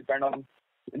 It will depend on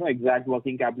exact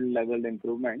working capital level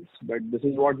improvements, but this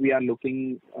is what we are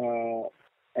looking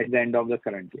at the end of the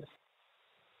current year.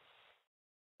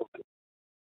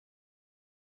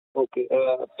 Okay.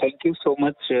 Thank you so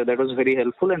much. That was very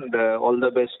helpful, and all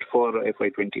the best for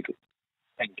FY22.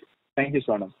 Thank you. Thank you,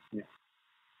 Sonam. Yeah.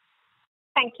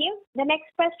 Thank you. The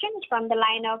next question is from the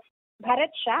line of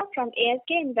Bharat Shah from ASK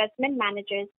Investment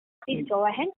Managers. Please go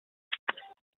ahead.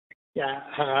 Yeah.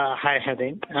 Hi,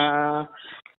 Harin.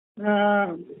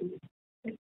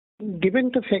 Given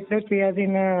the fact that we are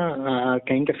in a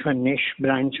kind of a niche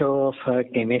branch of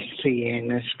chemistry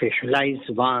and a specialized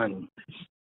one,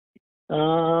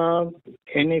 and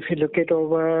if you look at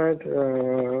over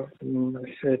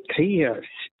 3 years,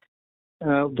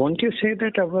 won't you say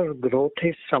that our growth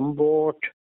is somewhat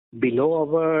below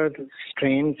our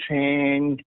strengths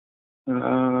and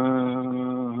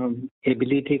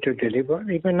ability to deliver?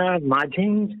 Even our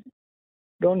margins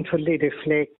don't fully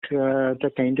reflect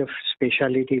the kind of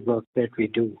specialty work that we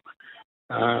do.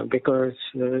 Because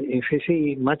if you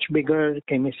see much bigger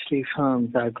chemistry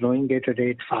firms are growing at a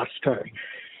rate faster,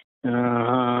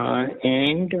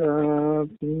 and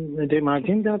the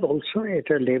margins are also at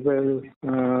a level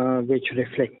which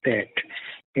reflect that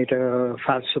at a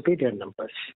far superior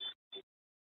numbers.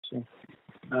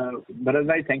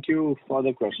 Bharat, thank you for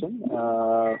the question.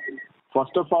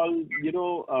 First of all,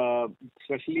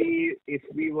 especially if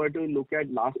we were to look at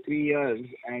last 3 years,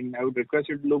 and I would request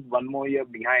you to look one more year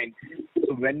behind.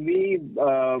 So when we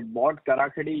bought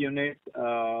Karakhadi unit,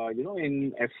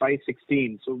 in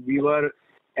FY16, so we were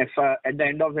at the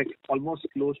end of almost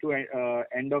close to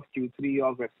end of Q3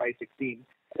 of FY16.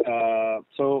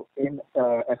 So in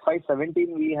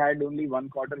FY17, we had only one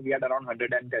quarter, we had around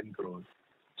 110 crores.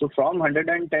 So from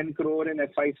 110 crore in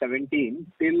FY17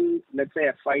 till, let's say,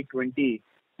 FY20,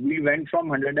 we went from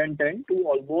 110 to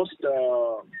almost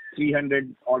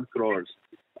 300 odd crores.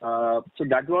 So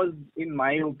that was, in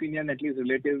my opinion, at least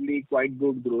relatively quite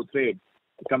good growth rate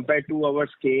compared to our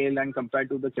scale and compared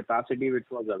to the capacity which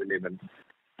was available.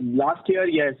 Last year,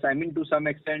 yes, I mean, to some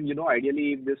extent,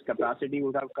 ideally, if this capacity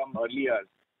would have come earlier,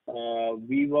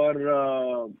 we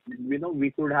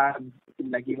could have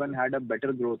even had a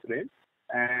better growth rate.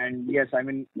 And yes, I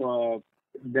mean,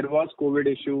 there was COVID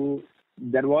issue.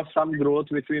 There was some growth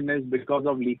which we missed because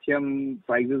of lithium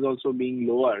prices also being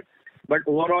lower. But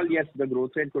overall, yes, the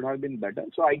growth rate could have been better.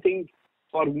 So I think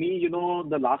for me,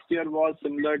 the last year was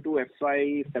similar to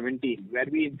FY17, where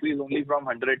we increased only from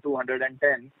 100 to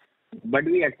 110. But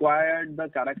we acquired the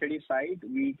Karakhadi site.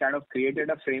 We kind of created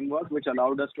a framework which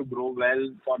allowed us to grow well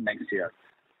for next year.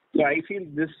 So I feel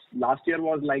this last year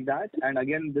was like that. And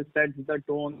again, this sets the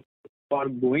tone for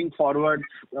going forward,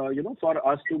 for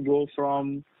us to go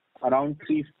from around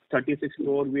 336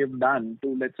 crore we have done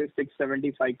to, let's say,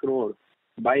 675 crore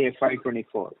by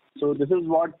FY24. So this is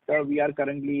what we are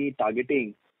currently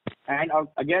targeting. And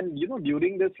again,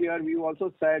 during this year, we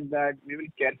also said that we will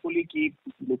carefully keep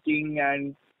looking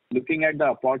at the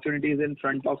opportunities in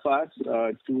front of us,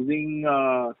 choosing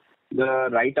the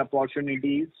right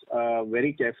opportunities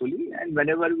very carefully. And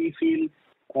whenever we feel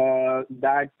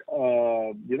that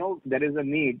there is a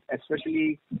need,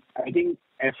 especially I think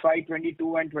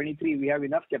FY22 and 23 we have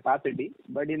enough capacity,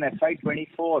 but in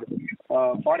FY24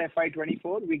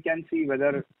 we can see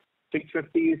whether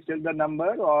 650 is still the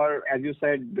number, or as you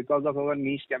said, because of our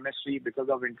niche chemistry, because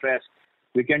of interest,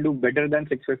 we can do better than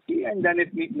 650, and then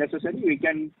if necessary we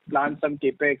can plan some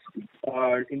capex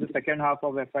in the second half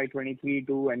of FY23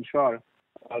 to ensure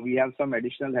we have some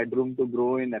additional headroom to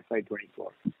grow in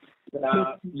FY24.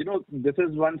 This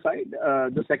is one side.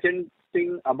 The second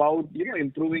thing about,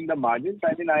 improving the margins,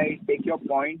 I mean, I take your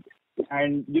point.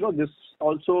 And, this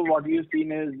also what we've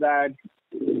seen is that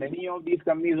many of these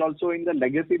companies also in the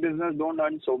legacy business don't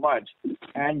earn so much.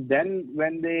 And then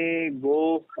when they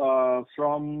go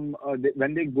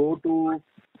when they go to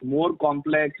more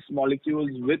complex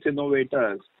molecules with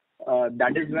innovators,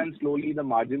 that is when slowly the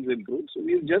margins improve. So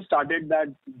we've just started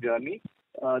that journey.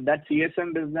 That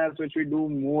CSM business, which we do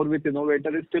more with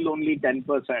innovator, is still only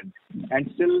 10%,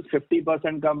 and still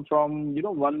 50% come from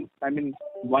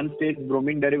one stage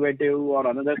bromine derivative, or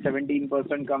another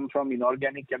 17% come from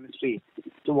inorganic chemistry.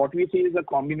 So what we see is a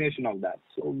combination of that.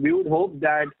 So we would hope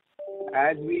that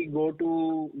as we go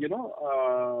to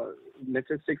let's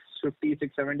say 650,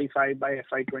 675 by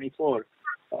FY24,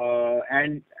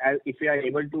 and if we are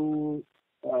able to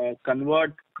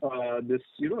convert this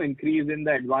increase in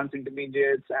the advanced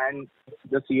intermediates and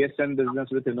the CSM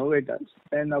business with innovators,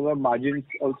 then our margins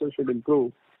also should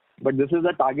improve. But this is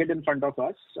the target in front of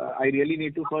us. I really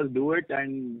need to first do it,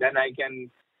 and then I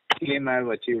can claim I have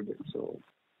achieved it. So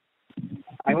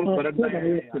I hope Bharat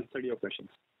I answered your question.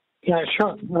 Yeah,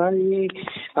 sure. I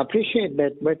appreciate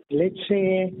that. But let's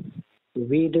say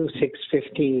we do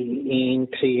 650 in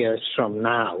 3 years from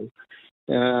now,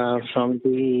 from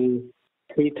the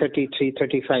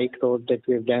 335 crore that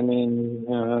we've done in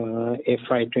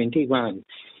FY21,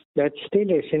 that still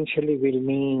essentially will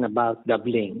mean about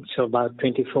doubling, so about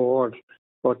 24%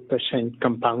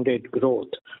 compounded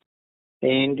growth.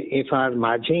 And if our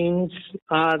margins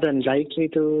are unlikely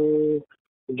to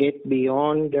get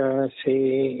beyond,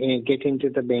 get into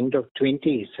the band of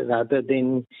 20s rather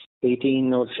than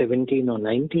 18 or 17 or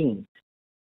 19,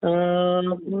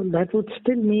 that would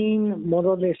still mean more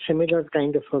or less similar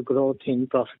kind of a growth in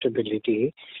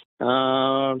profitability.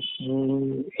 And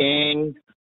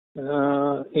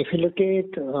if you look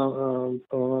at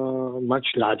much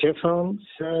larger firms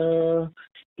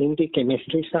in the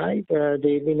chemistry side,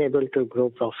 they've been able to grow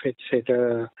profits at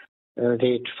a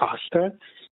rate faster.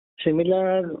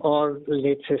 Similar or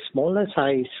let's say smaller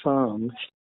size firms,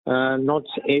 not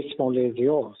as small as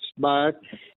yours, but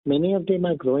many of them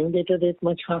are growing at a rate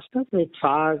much faster with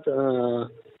far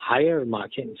higher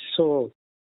margins. So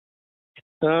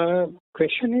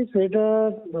question is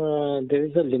whether there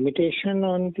is a limitation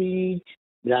on the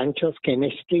branch of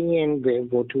chemistry and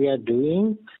what we are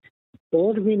doing,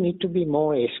 or we need to be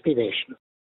more aspirational.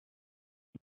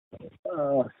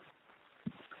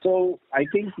 So I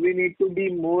think we need to be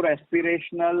more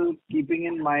aspirational, keeping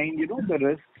in mind, the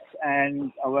risks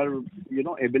and our,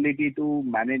 ability to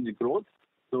manage growth.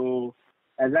 So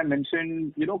as I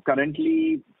mentioned,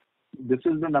 currently this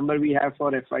is the number we have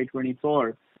for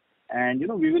FY24. And,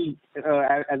 we will,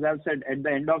 as I've said, at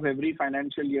the end of every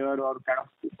financial year or kind of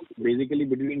basically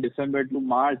between December to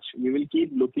March, we will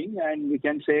keep looking and we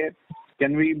can say,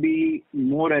 can we be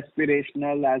more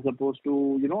aspirational as opposed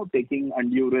to, taking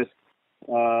undue risk?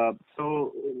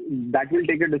 So that will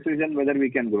take a decision whether we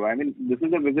can grow. I mean, this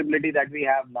is the visibility that we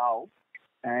have now.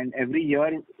 And every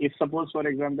year, if suppose, for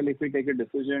example, if we take a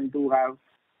decision to have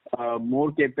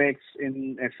more capex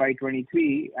in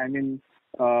FY23, I mean,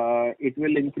 it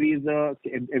will increase the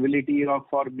ability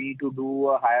for me to do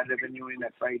a higher revenue in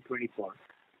FY24.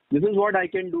 This is what I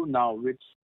can do now, which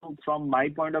from my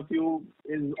point of view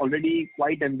is already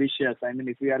quite ambitious. I mean,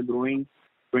 if we are growing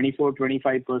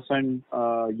 24-25%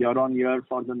 year on year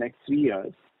for the next 3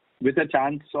 years, with a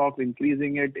chance of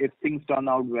increasing it if things turn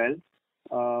out well,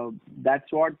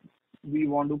 that's what we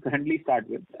want to currently start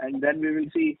with. And then we will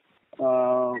see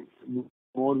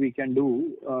more we can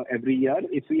do every year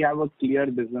if we have a clear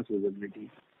business visibility.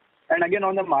 And again,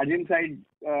 on the margin side,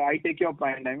 I take your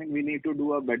point. I mean, we need to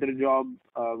do a better job,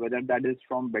 whether that is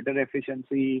from better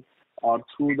efficiency or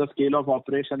through the scale of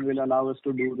operation will allow us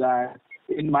to do that.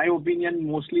 In my opinion,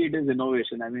 mostly it is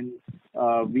innovation. I mean,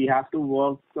 we have to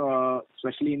work,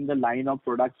 especially in the line of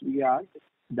products we are,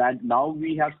 that now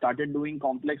we have started doing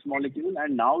complex molecules,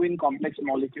 and now in complex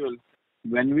molecules,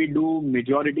 when we do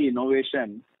majority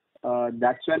innovation,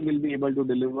 that's when we'll be able to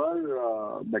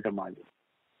deliver better margins.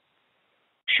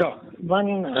 Sure.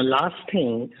 One last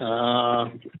thing.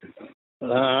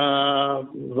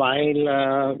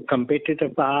 While competitor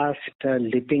past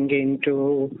leaping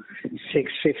into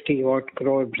 650 odd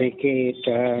crore bracket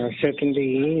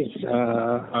certainly is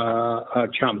a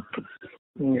jump.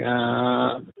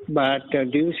 But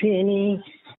do you see any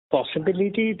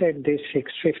possibility that this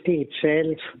 650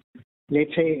 itself,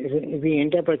 let's say we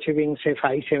end up achieving say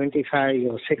 575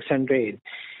 or 600,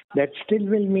 that still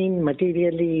will mean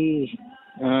materially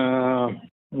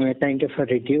kind of a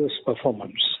reduced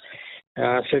performance?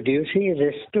 So do you see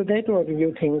risk to that, or do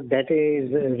you think that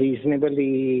is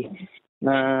reasonably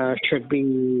should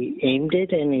be aimed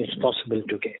at and is possible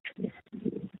to get?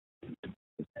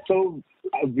 So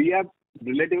we are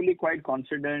relatively quite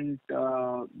confident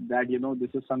that,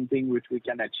 this is something which we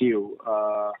can achieve.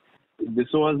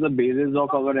 This was the basis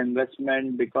of our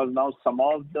investment, because now some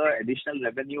of the additional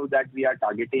revenue that we are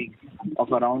targeting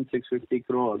of around 650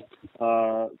 crores,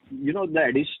 the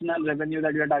additional revenue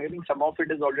that we are targeting, some of it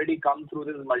has already come through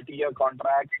this multi-year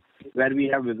contract where we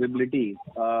have visibility.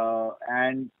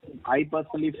 And I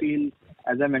personally feel,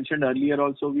 as I mentioned earlier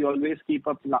also, we always keep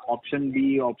up option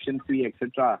B, option C,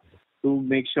 etc. to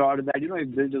make sure that,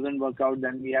 if this doesn't work out,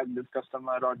 then we have this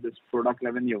customer or this product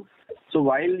revenue. So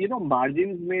while,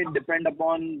 margins may depend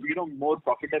upon, more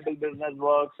profitable business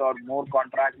works or more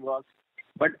contract works,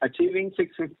 but achieving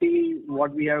 650,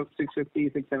 what we have,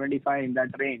 650, 675 in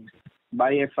that range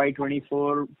by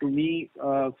FY24, to me,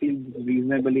 feels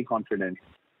reasonably confident.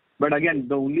 But again,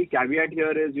 the only caveat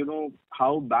here is,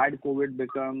 how bad COVID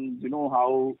becomes,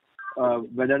 how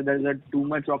whether there's too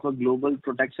much of a global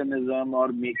protectionism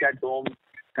or make at home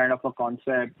kind of a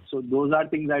concept. So those are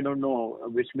things I don't know,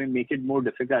 which may make it more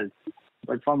difficult.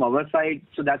 But from our side,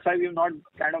 so that's why we've not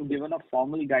kind of given a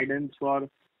formal guidance for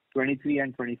 23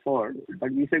 and 24.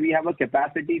 But we say we have a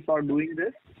capacity for doing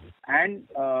this, and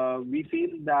we feel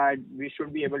that we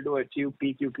should be able to achieve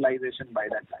peak utilization by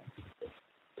that time.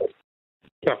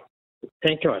 Sure.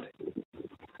 Thank you.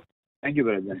 Thank you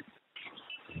very much.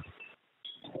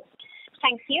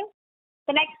 Thank you.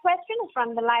 The next question is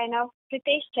from the line of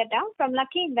Pritesh Chadha from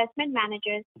Lucky Investment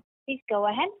Managers. Please go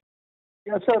ahead.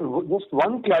 Yes, sir. Just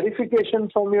one clarification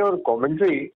from your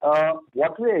commentary.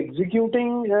 What we are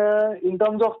executing in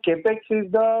terms of capex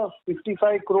is the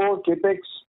 55 crore capex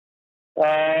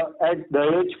at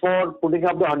Dahej for putting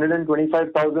up the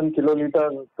 125,000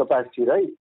 kiloliter capacity, right?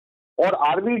 Or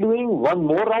are we doing one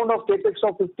more round of capex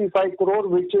of 55 crore,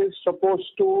 which is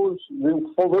supposed to,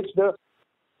 for which the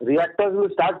reactors will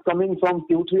start coming from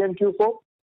Q3 and Q4?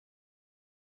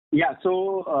 Yeah.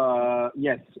 So,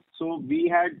 yes. So we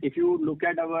had, if you look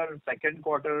at our second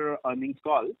quarter earnings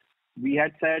call, we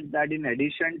had said that in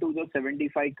addition to the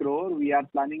 75 crore, we are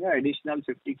planning an additional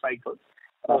 55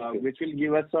 crore, which will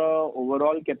give us a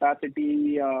overall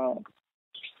capacity,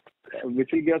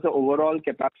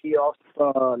 of,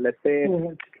 let's say,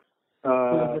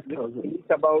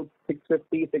 it's about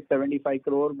 650, 675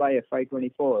 crore by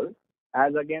FY24.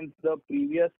 As against the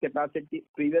previous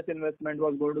investment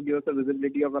was going to give us a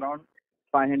visibility of around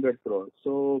 500 crores.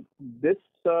 So this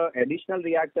additional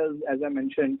reactors, as I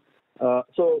mentioned,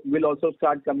 so will also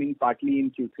start coming partly in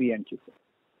Q3 and Q4.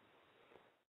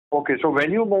 Okay, so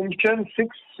when you mention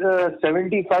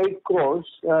 675 crores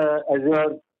as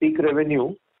your peak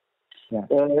revenue,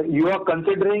 you are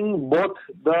considering both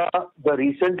the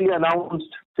recently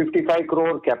announced 55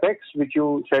 crore capex, which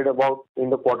you said about in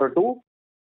the quarter two,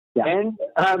 and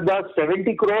the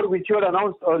 70 crore which you had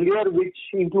announced earlier, which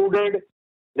included,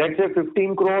 let's say,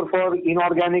 15 crore for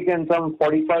inorganic and some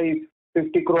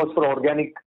 50 crores for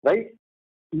organic, right?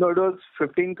 No, it was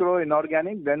 15 crore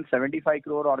inorganic, then 75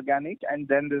 crore organic, and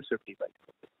then this 55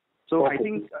 crore. So I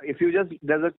think if you just,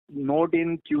 there's a note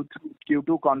in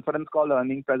Q2 conference call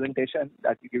earning presentation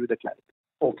that will give you the clarity.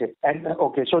 Okay. And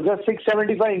so just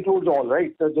 675 includes all,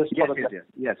 right? So just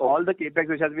yes. All the capex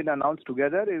which has been announced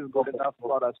together is good enough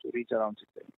for us to reach around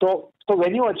 670. So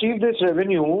when you achieve this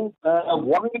revenue,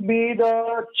 what will be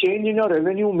the change in your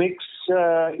revenue mix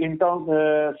in terms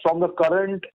from the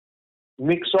current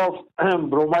mix of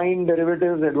bromine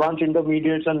derivatives, advanced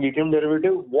intermediates, and lithium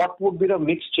derivative? What would be the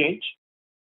mix change?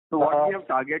 So what we have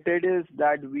targeted is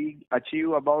that we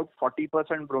achieve about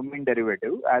 40% bromine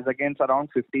derivative as against around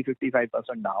 50-55%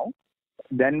 now.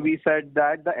 Then we said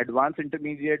that the advanced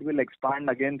intermediate will expand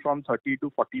again from 30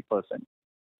 to 40%.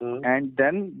 And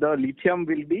then the lithium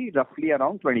will be roughly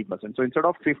around 20%. So instead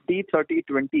of 50, 30,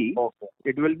 20,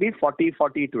 it will be 40,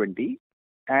 40, 20.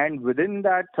 And within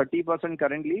that 30%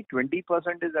 currently,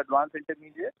 20% is advanced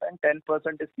intermediate and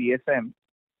 10% is CSM.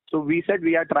 So we said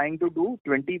we are trying to do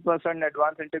 20%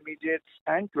 advanced intermediates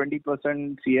and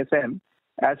 20% CSM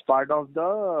as part of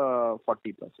the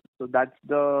 40%. So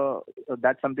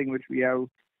that's something which we have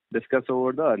discussed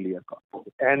over the earlier call.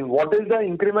 And what is the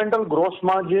incremental gross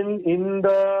margin in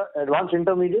the advanced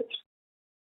intermediates?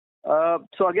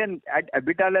 So again, at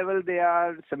EBITDA level, they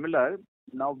are similar.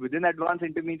 Now within advanced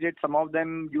intermediates, some of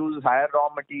them use higher raw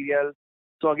material.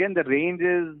 So again, the range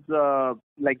is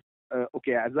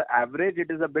as an average, it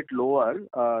is a bit lower.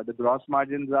 The gross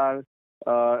margins are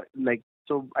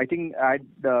so I think I'd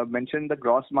mentioned the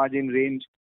gross margin range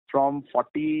from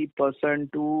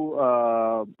 40% to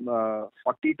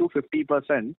 40 to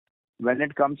 50% when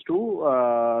it comes to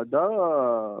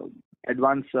the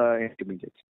advanced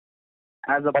intermediates,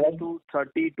 as opposed to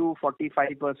 30 to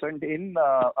 45% in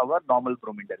our normal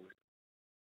bromine derivative.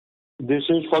 This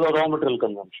is for the raw material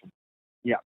consumption.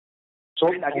 Yeah. So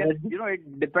and again,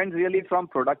 it depends really from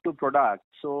product to product.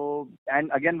 So, and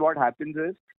again, what happens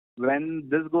is when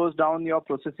this goes down, your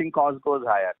processing cost goes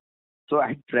higher. So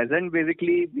at present,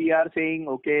 basically, we are saying,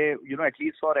 okay, at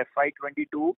least for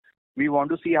FY22, we want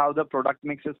to see how the product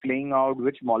mix is playing out,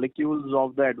 which molecules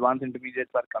of the advanced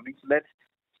intermediates are coming. So let's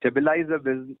stabilize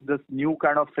this new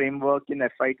kind of framework in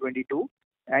FY22,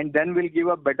 and then we'll give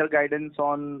a better guidance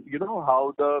on,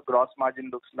 how the gross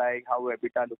margin looks like, how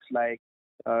EBITDA looks like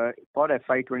for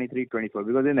FY23-24.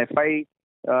 Because in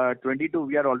FY22,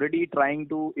 we are already trying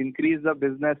to increase the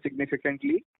business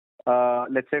significantly.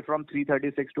 Let's say from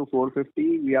 336 to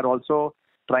 450, we are also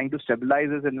trying to stabilize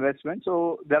this investment.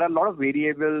 So there are a lot of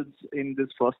variables in this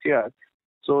first year.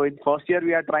 So in first year,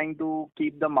 we are trying to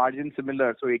keep the margin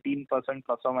similar, so 18%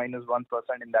 plus or minus 1%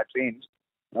 in that range.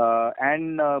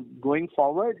 And going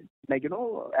forward,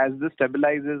 as this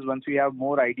stabilizes, once we have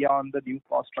more idea on the new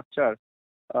cost structure,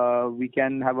 we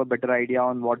can have a better idea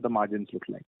on what the margins look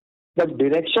like. But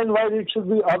direction-wise, it should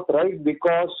be up, right?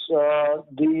 Because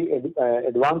the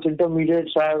advanced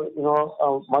intermediates are,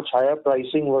 much higher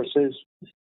pricing versus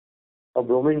a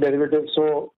bromine derivative.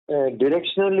 So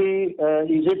directionally,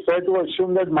 is it fair to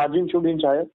assume that margin should inch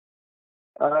higher?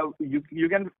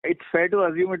 It's fair to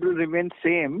assume it will remain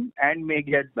same and may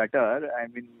get better. I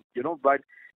mean, but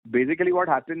basically what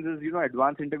happens is,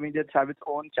 advanced intermediates have its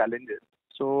own challenges.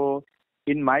 So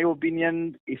in my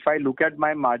opinion, if I look at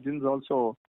my margins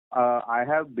also, I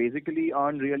have basically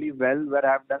earned really well where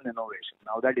I have done innovation.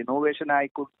 Now that innovation I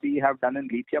could see have done in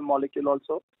lithium molecule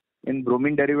also, in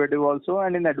bromine derivative also,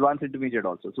 and in advanced intermediate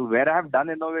also. So where I have done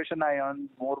innovation, I earn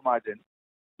more margin.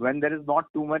 When there is not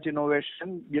too much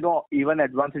innovation, even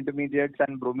advanced intermediates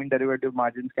and bromine derivative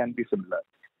margins can be similar.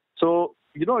 So,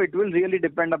 it will really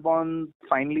depend upon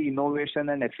finally innovation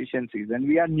and efficiencies. And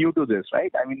we are new to this,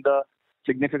 right? I mean, the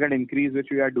significant increase which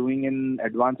we are doing in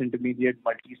advanced intermediate,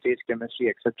 multi-stage chemistry,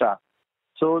 etc.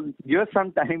 So give us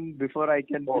some time before I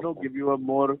can, give you a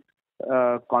more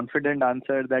confident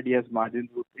answer that yes, margins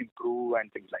would improve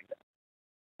and things like that.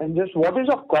 And just what is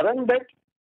the current debt?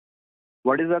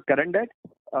 What is the current debt?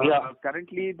 Yeah.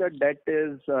 Currently, the debt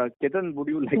is, Ketan, would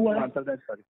you like to answer that?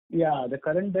 Sorry. Yeah, the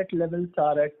current debt levels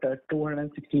are at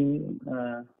 216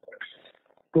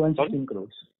 crores. 216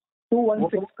 crores.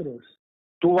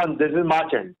 21, this is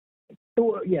March end.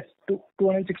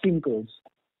 216 crores.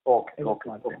 Okay.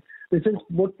 This is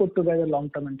both put together long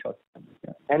term and short term.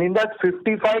 Yeah. And in that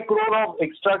 55 crore of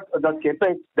extra, the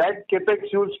capex, that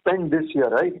capex you'll spend this year,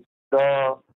 right?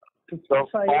 The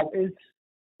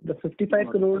 55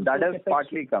 crores. That has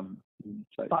partly come.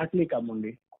 Sorry. Partly come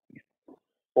only.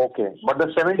 Okay. But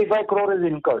the 75 crore is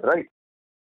incurred, right?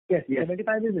 Yes.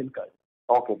 75 is incurred.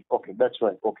 Okay. That's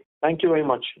right. Okay. Thank you very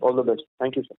much. All the best.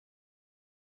 Thank you, sir.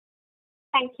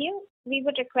 Thank you. We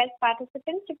would request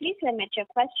participants to please limit your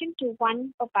question to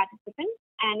one per participant.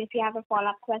 And if you have a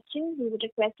follow-up question, we would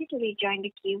request you to rejoin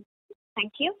the queue.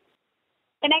 Thank you.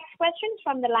 The next question is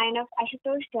from the line of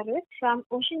Ashutosh Garud from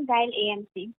Ocean Dial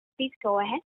AMC. Please go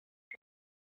ahead.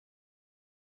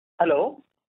 Hello.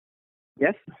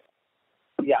 Yes.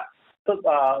 Yeah. So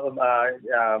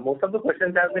most of the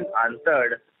questions have been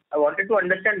answered. I wanted to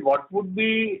understand what would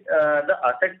be the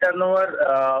asset turnover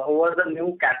over the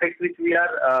new capex which we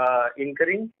are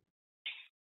incurring.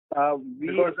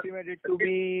 We estimate it to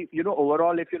be,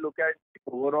 overall, if you look at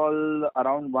overall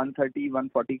around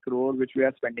 140 crore which we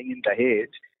are spending in Dahej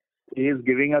is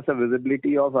giving us a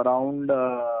visibility of around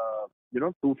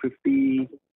 250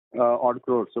 odd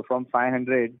crores. So from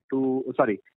 500 to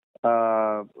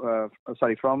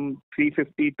from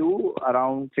 350 to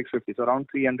around 650, so around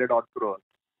 300 odd crores.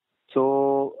 So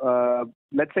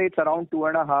let's say it's around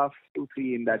 2.5 to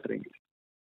 3 in that range.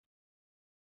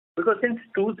 Because since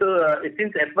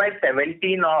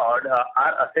FY17 odd,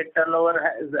 our asset turnover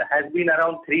has been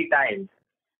around 3 times,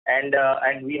 and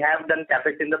we have done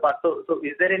capex in the past. So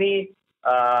is there any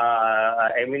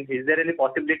is there any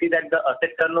possibility that the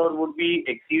asset turnover would be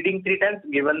exceeding 3 times,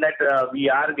 given that we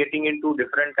are getting into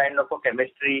different kind of a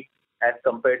chemistry as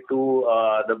compared to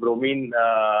the bromine,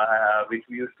 which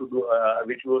we used to do,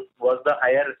 which was the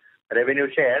higher revenue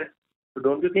share? So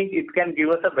don't you think it can give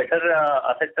us a better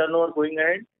asset turnover going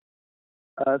ahead?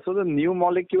 So the new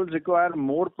molecules require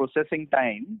more processing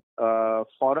time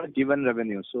for a given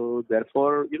revenue. So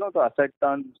therefore, the asset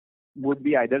turns would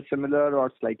be either similar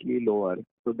or slightly lower.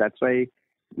 So that's why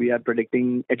we are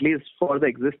predicting, at least for the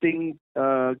existing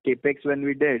capex when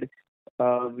we did,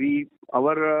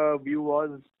 our view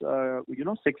was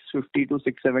 650 to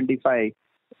 675.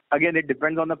 Again, it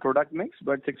depends on the product mix,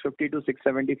 but 650 to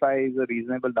 675 is a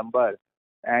reasonable number.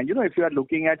 And if you are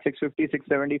looking at 650,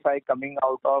 675 coming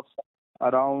out of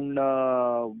around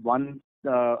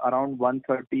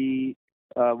 130,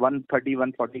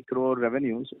 140 crore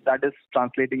revenues, that is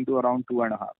translating to around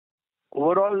 2.5.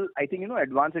 Overall, I think,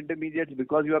 advanced intermediates,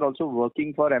 because you are also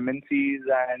working for MNCs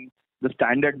and the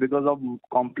standard because of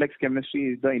complex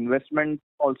chemistry, the investment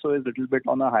also is a little bit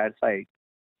on the higher side.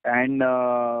 And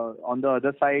on the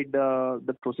other side,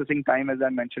 the processing time, as I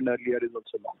mentioned earlier, is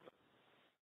also longer.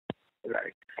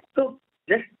 Right. So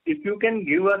just if you can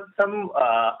give us some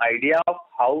idea of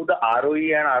how the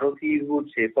ROE and ROCs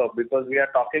would shape up, because we are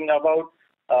talking about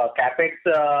capex,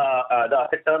 the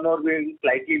asset turnover being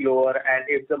slightly lower, and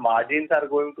if the margins are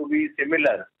going to be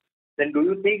similar, then do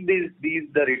you think the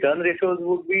return ratios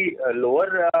would be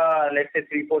lower, let's say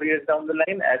 3-4 years down the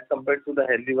line, as compared to the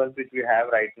healthy ones which we have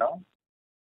right now?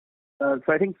 So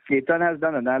I think Ketan has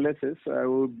done analysis. I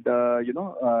would,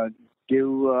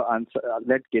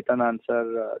 let Ketan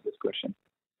answer this question.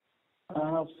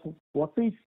 What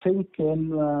we think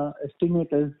and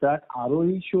estimate is that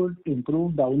ROE should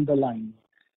improve down the line,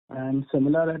 and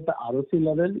similar at the ROC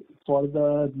level for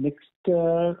the next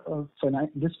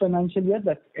this financial year,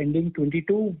 that's ending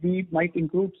 22, we might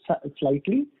improve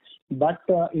slightly, but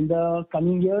in the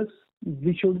coming years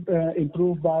we should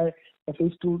improve by at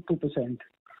least 2%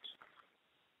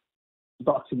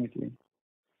 approximately.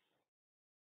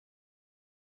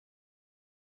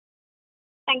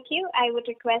 Thank you. I would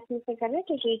request Mr. Garu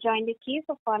to rejoin the queue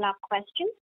for follow-up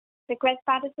questions. Request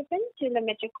participants to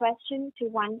limit your question to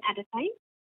one at a time.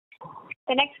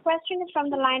 The next question is from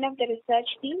the line of the research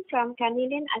team from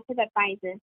Canadian Asset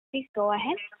Advisors. Please go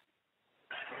ahead.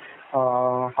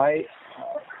 Hi.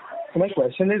 So my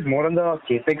question is more on the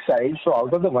capex side. So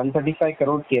out of the 135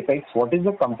 crore capex, what is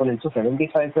the component? So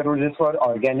 75 crore is for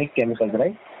organic chemicals,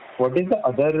 right? What is the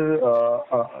other,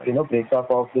 breakup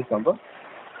of this number?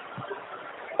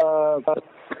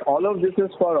 All of this is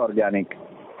for organic.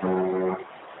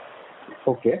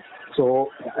 Okay. So,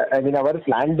 I mean, our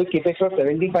planned capex was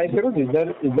 75 crores.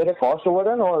 Is there a cost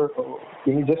overrun, or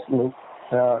can you just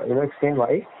explain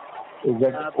why? Is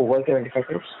that over 75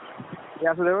 crores?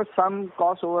 Yeah, so there were some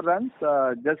cost overruns,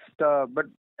 but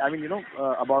I mean,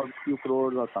 about few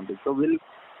crores or something. So we'll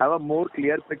have a more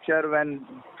clear picture when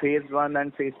phase 1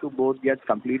 and phase 2 both gets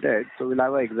completed. So we'll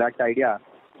have an exact idea.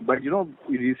 But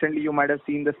recently you might have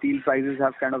seen the steel prices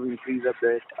have kind of increased a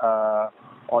bit.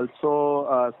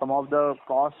 Also, some of the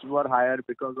costs were higher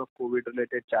because of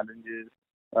COVID-related challenges.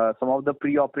 Some of the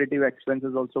pre-operative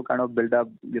expenses also kind of build up,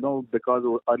 because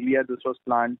earlier this was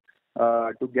planned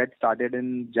to get started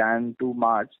in Jan to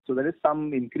March. So there is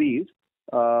some increase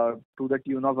to the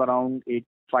tune of around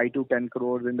 5 to 10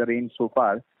 crores in the range so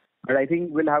far. But I think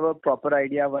we'll have a proper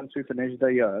idea once we finish the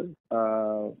year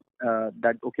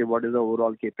that, okay, what does the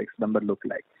overall capex number look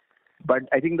like? But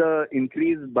I think the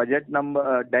increased budget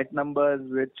number, debt numbers,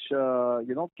 which,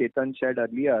 Ketan shared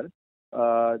earlier,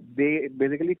 they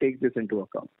basically take this into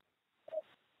account.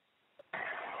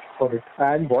 Got it.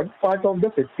 And what part of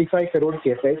the 55 crore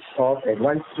capex of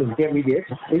advanced intermediates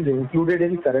is included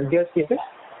in current year's capex?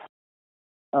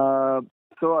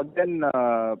 So again,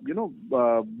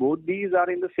 both these are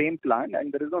in the same plant,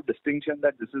 and there is no distinction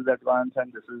that this is advanced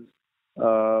and this is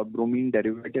bromine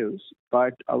derivatives.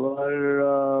 But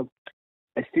our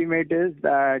estimate is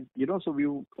that, so we,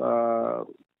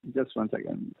 just one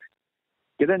second.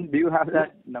 Kiran, do you have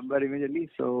that number immediately?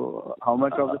 So how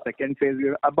much of the second phase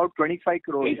about 25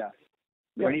 crore, yeah.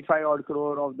 25 odd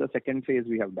crore of the second phase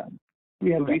we have done.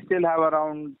 We still have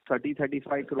around 35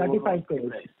 crore. 35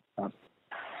 crores.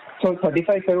 So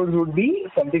 35 crores would be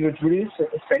something which will be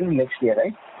spent next year,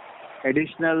 right?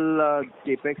 Additional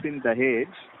capex in Dahej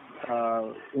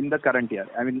in the current year.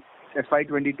 I mean,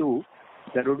 FY22,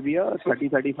 there would be a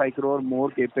 35 crore more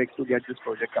capex to get this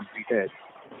project completed.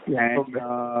 Yeah,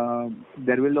 and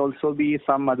there will also be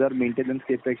some other maintenance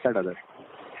capex at others.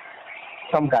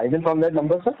 Some guidance on that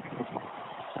number, sir?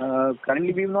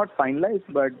 Currently, we have not finalized,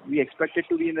 but we expect it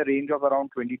to be in the range of around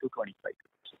 20 to 25 crores.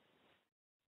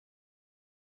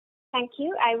 Thank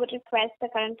you. I would request the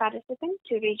current participant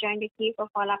to rejoin the queue for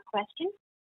follow-up questions.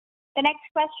 The next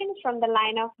question is from the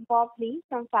line of Bob Lee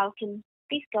from Falcon.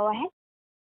 Please go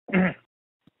ahead.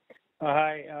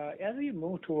 Hi. As we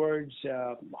move towards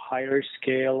higher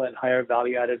scale and higher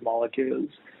value-added molecules,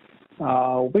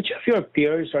 which of your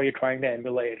peers are you trying to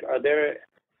emulate? Are there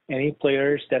any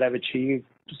players that have achieved,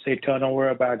 say, turnover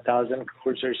about 1,000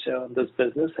 crores or so in this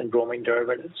business and bromine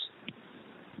derivatives?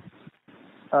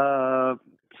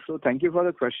 So thank you for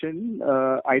the question.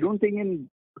 I don't think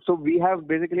so we have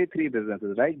basically three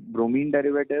businesses, right? Bromine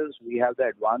derivatives, we have the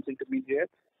advanced intermediate,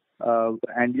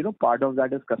 and part of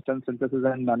that is custom synthesis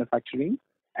and manufacturing.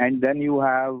 And then you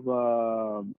have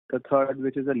the third,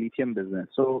 which is a lithium business.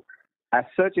 So as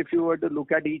such, if you were to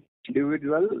look at each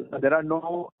individual, there are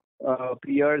no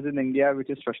peers in India which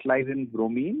is specialized in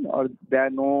bromine, or there are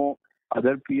no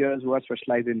other peers who are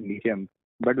specialized in lithium.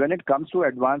 But when it comes to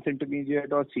advanced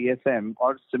intermediate or CSM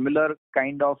or similar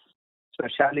kind of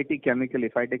specialty chemical,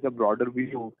 if I take a broader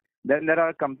view, then there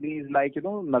are companies like,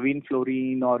 Navin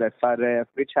Fluorine or SRF,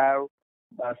 which have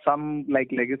some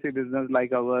like legacy business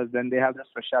like ours. Then they have the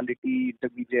specialty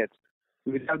intermediates,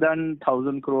 which have done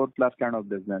 1,000 crore plus kind of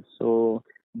business. So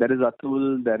there is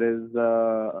Atul, there is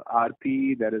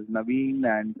RP, there is Navin,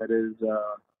 and there is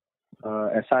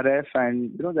SRF,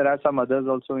 and there are some others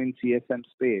also in CSM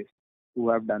space who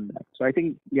have done that. So I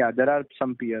think, there are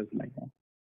some peers like that.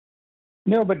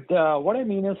 No, but what I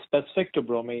mean is specific to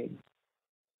bromine.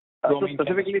 So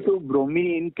specifically to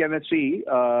bromine chemistry,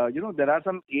 there are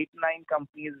some 8-9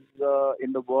 companies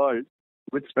in the world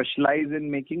which specialize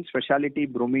in making specialty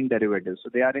bromine derivatives. So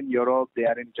they are in Europe, they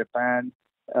are in Japan,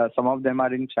 some of them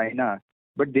are in China,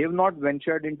 but they've not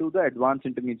ventured into the advanced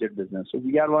intermediate business. So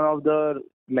we are one of the,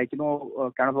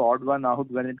 kind of odd one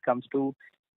out when it comes to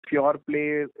pure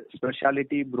play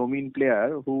specialty bromine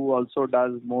player who also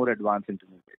does more advanced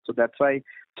intermediate. So that's why.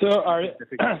 So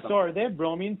are there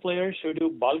bromine players who do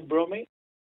bulk bromine?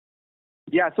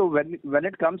 Yeah. So when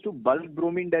it comes to bulk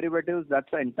bromine derivatives,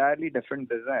 that's an entirely different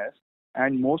business.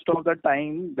 And most of the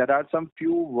time, there are some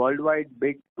few worldwide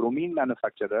big bromine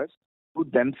manufacturers who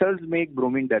themselves make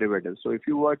bromine derivatives. So if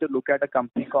you were to look at a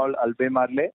company called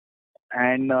Albemarle,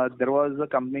 and there was a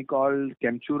company called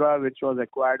Chemtura which was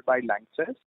acquired by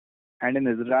Lanxess, and in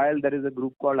Israel there is a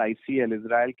group called ICL,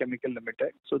 Israel Chemical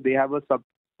Limited. So they have a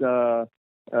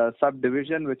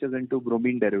subdivision which is into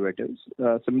bromine derivatives.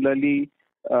 Similarly,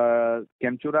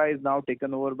 Chemtura is now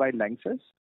taken over by Lanxess.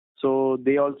 So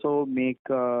they also make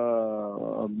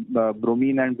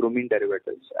bromine and bromine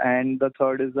derivatives. And the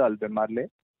third is the Albemarle.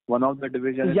 One of the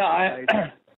divisions. Yeah.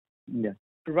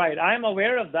 Right. I'm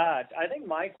aware of that. I think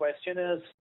my question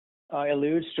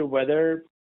alludes to whether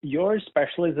your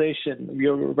specialization,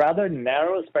 your rather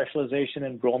narrow specialization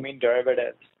in bromine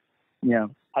derivatives,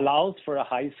 allows for a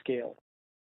high scale.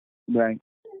 Right.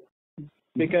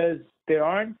 Because there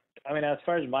aren't, I mean, as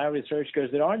far as my research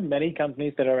goes, there aren't many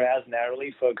companies that are as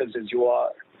narrowly focused as you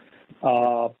are.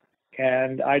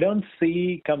 And I don't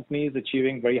see companies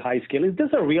achieving very high scale. Is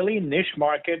this a really niche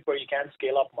market where you can't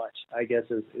scale up much? I guess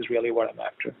is really what I'm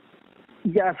after.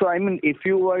 Yeah, so I mean, if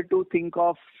you were to think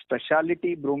of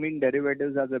specialty bromine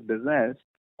derivatives as a business,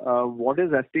 what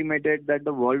is estimated that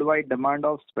the worldwide demand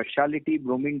of specialty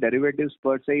bromine derivatives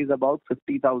per se is about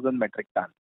 50,000 metric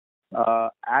tons.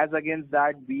 As against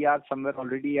that, we are somewhere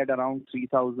already at around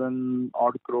 3,000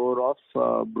 odd crore of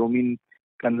bromine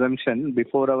consumption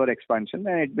before our expansion,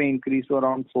 and it may increase to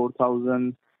around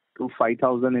 4,000 to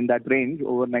 5,000 in that range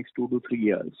over next 2 to 3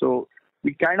 years. So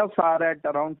we kind of are at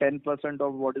around 10%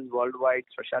 of what is worldwide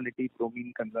specialty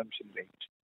bromine consumption range.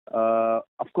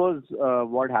 Of course,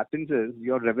 what happens is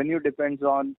your revenue depends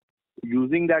on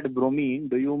using that bromine.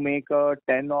 Do you make a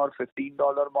 $10 or $15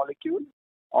 molecule,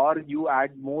 or you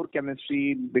add more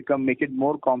chemistry, make it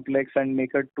more complex and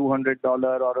make a $200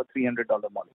 or a $300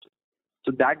 molecule?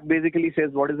 So that basically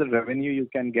says what is the revenue you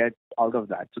can get out of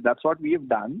that. So that's what we have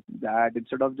done, that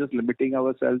instead of just limiting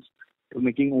ourselves to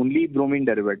making only bromine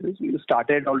derivatives, we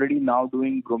started already now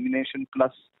doing bromination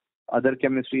plus other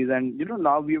chemistries. And,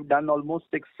 now we've done almost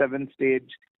 6-7 stage,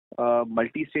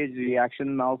 multi-stage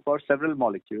reaction now for several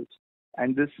molecules.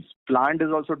 And this plant is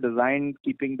also designed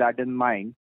keeping that in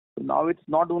mind. So now it's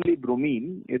not only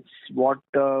bromine, it's what,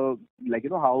 how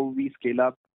we scale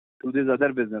up to this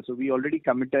other business. So we already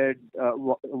committed,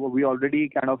 we already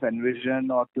kind of envision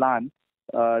or plan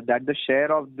that the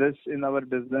share of this in our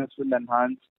business will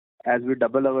enhance as we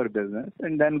double our business.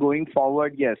 And then going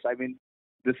forward, yes, I mean,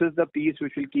 this is the piece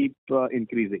which will keep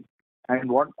increasing.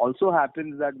 And what also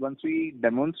happens that once we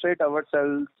demonstrate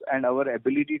ourselves and our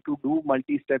ability to do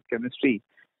multi-step chemistry,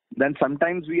 then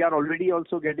sometimes we are already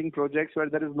also getting projects where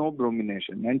there is no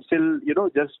bromination. And still,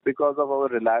 just because of our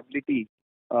reliability,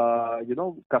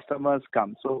 customers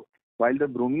come. So while the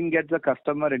bromine gets the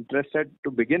customer interested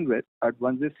to begin with, but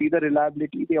once they see the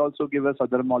reliability, they also give us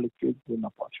other molecules an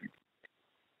opportunity.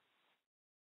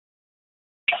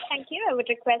 Thank you. I would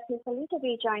request Ms. Ali to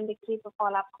rejoin the queue for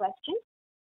follow-up questions.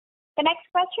 The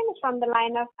next question is from the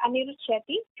line of Anirudh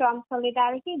Shetty from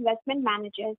Solidarity Investment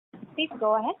Managers. Please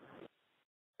go ahead.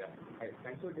 Yeah. Hi.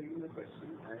 Thanks for taking the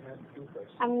question. I have 2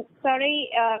 questions. I'm sorry,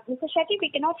 Mr. Shetty, we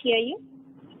cannot hear you.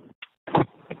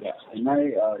 Yeah.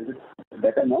 Is it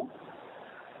better now?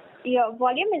 Your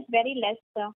volume is very less,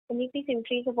 sir. Can you please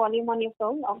increase the volume on your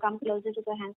phone or come closer to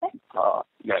the handset?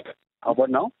 Yeah. How about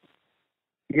now?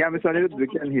 Yeah, Mr. Anirudh, we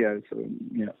can hear. So,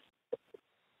 yeah.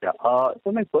 Yeah.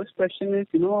 So my first question is,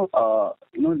 if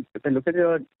I look at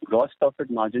your gross profit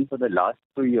margin for the last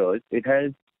 2 years, it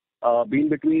has been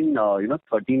between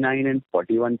 39 and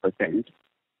 41%,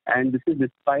 and this is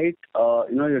despite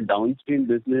your downstream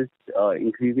business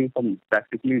increasing from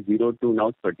practically 0 to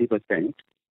now 30%.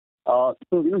 So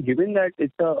given that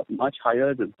it's a much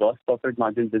higher gross profit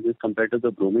margin business compared to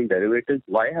the bromine derivatives,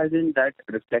 why hasn't that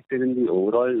reflected in the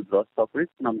overall gross profit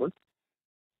numbers?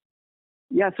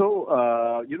 Yeah, so,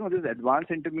 these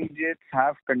advanced intermediates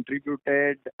have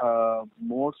contributed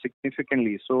more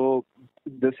significantly. So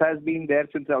this has been there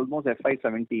since almost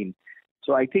FY17.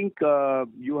 So I think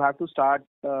you have to start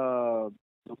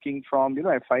looking from,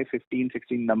 FY15,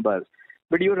 16 numbers.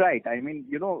 But you're right. I mean,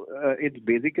 it's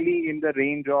basically in the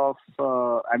range of,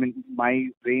 my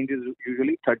range is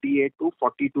usually 38 to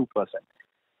 42%.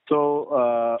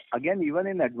 So again, even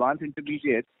in advanced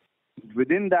intermediates,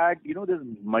 within that, there's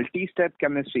multi-step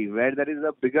chemistry where there is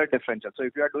a bigger differential. So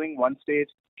if you are doing 1 stage,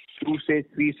 2 stage,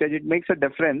 3 stage, it makes a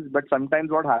difference. But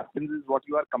sometimes what happens is what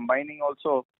you are combining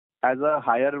also has a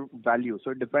higher value.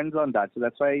 So it depends on that. So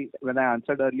that's why when I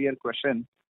answered earlier question,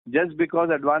 just because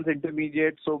advanced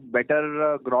intermediate, so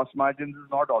better gross margins is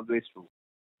not always true.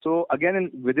 So again,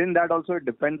 within that also it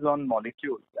depends on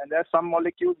molecules. And there are some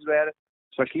molecules where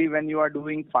especially when you are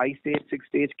doing 5-stage,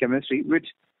 6-stage chemistry, which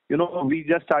we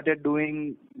just started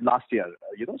doing last year.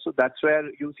 So that's where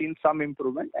you've seen some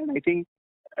improvement, and I think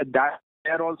that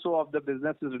share also of the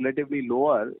business is relatively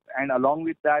lower, and along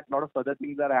with that, a lot of other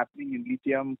things are happening in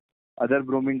lithium, other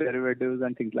bromine derivatives,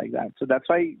 and things like that. So that's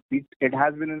why it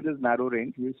has been in this narrow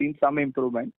range. We've seen some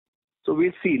improvement. So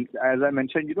we'll see. As I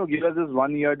mentioned, give us this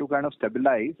 1 year to kind of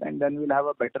stabilize, and then we'll have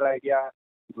a better idea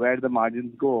where the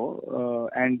margins go,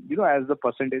 and as the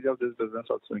percentage of this business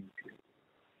also increases.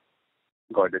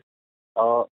 Got it.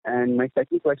 And my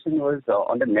second question was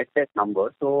on the net debt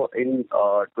number. So in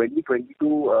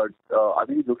 2022, are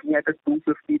we looking at a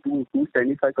 250 to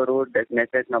 275 crore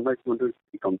net debt number? It's going to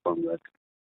be confirmed that.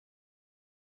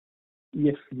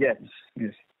 Yes.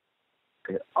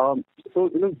 Okay. So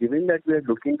given that we are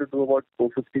looking to do about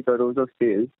 450 crores of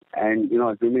sales, and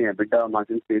assuming EBITDA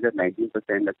margin stays at 19%,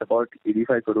 that's about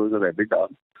 85 crores of EBITDA.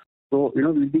 So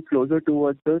we'll be closer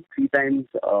towards the 3 times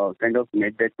kind of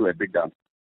net debt to EBITDA.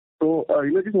 So,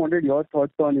 just wanted your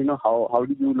thoughts on, how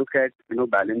do you look at,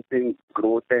 balancing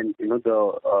growth and,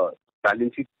 the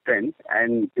balance sheet strength,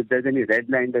 and if there's any red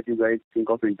line that you guys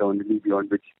think of internally beyond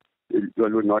which you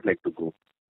all would not like to go?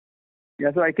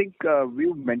 Yeah, so I think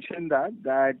we mentioned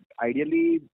that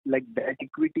ideally, like debt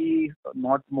equity,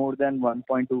 not more than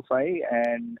 1.25,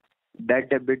 and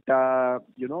debt EBITDA,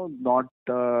 not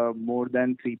more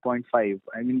than 3.5.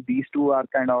 I mean, these two are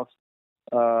kind of,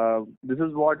 this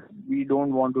is what we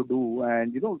don't want to do,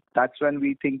 and that's when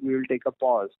we think we will take a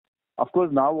pause. Of course,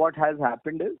 now what has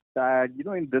happened is that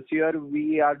in this year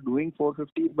we are doing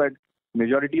 450, but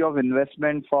majority of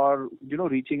investment for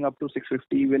reaching up to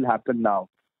 650 will happen now.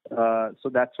 So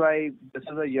that's why this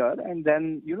is a year, and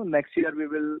then next year we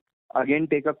will again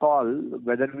take a call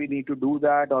whether we need to do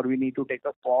that or we need to take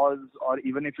a pause, or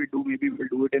even if we do, maybe we'll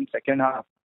do it in second half.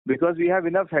 Because we have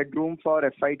enough headroom for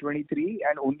FY23,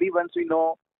 and only once we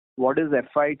know what is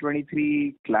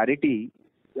FY23 clarity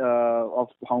of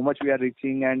how much we are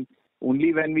reaching, and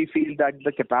only when we feel that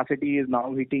the capacity is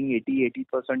now hitting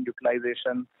 80%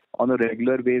 utilization on a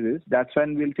regular basis, that's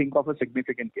when we'll think of a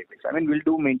significant capex. I mean, we'll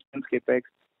do maintenance capex.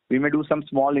 We may do some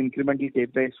small incremental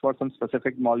capex for some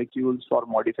specific molecules for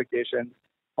modification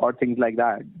or things like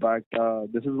that. But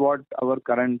this is what our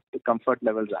current comfort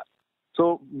levels are.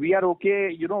 So we are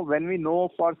okay, when we know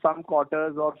for some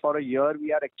quarters or for a year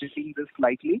we are exceeding this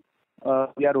slightly,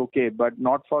 we are okay, but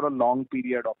not for a long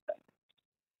period of time.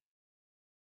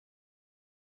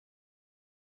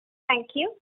 Thank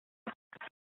you.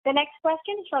 The next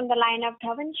question is from the line of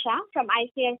Dhavan Shah from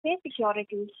ICICI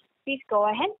Securities. Please go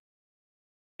ahead.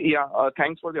 Yeah,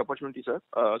 thanks for the opportunity, sir.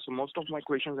 So most of my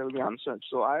questions will be answered.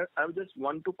 So I have just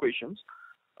 1-2 questions.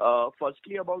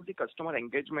 Firstly, about the customer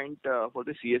engagement for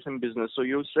the CSM business. So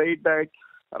you said that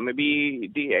maybe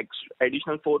the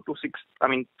additional 2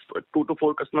 to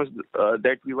 4 customers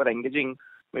that we were engaging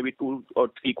maybe 2 or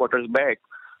 3 quarters back.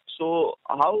 So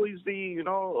how is the,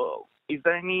 is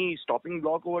there any stopping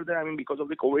block over there? I mean, because of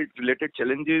the COVID-related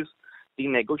challenges, the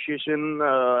negotiation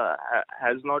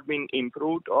has not been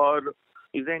improved, or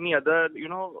is there any other,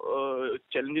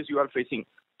 challenges you are facing?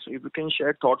 So if you can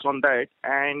share thoughts on that,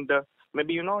 and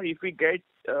maybe, if we get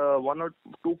 1 or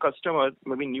 2 customers,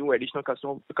 maybe new additional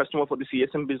customer for the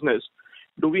CSM business,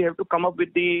 do we have to come up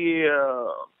with the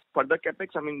further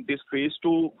capex? I mean, this phase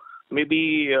 2,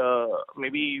 maybe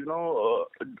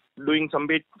doing some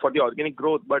bit for the organic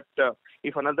growth. But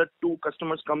if another 2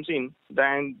 customers comes in,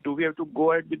 then do we have to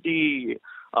go ahead with the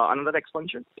another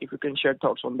expansion? If you can share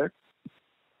thoughts on that.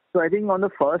 So I think on the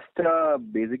first,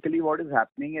 basically what is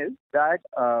happening is that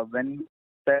when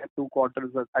 2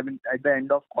 quarters, at the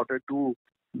end of quarter 2,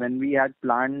 when we had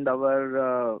planned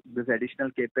our this additional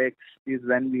capex, is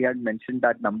when we had mentioned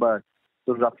that number.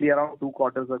 So roughly around 2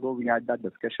 quarters ago, we had that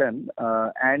discussion,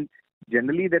 and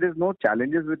generally there is no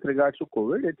challenges with regards to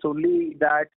COVID. It's only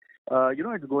that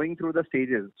it's going through the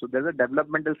stages. So there's a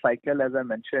developmental cycle, as I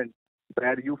mentioned,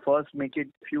 where you first make it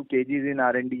few kgs in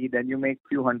R&D, then you make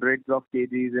few hundreds of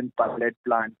kgs in pilot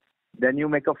plant, then you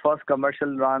make a first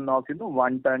commercial run of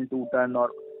 1 ton, 2 ton, or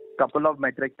couple of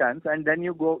metric tons, and then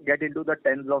you get into the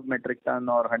tens of metric ton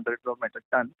or hundreds of metric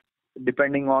tons,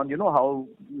 depending on how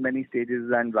many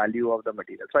stages and value of the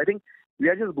material. So I think we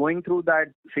are just going through that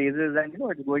phases, and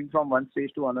it's going from one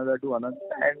stage to another, and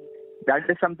that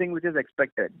is something which is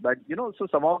expected. But so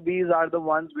some of these are the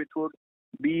ones which would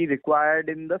be required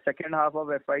in the second half of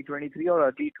FY23 or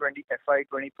early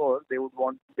FY24. They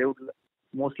would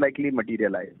most likely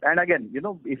materialize. And again,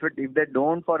 if they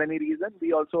don't for any reason,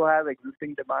 we also have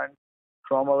existing demand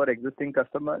from our existing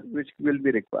customers which will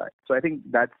be required. So I think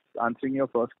that's answering your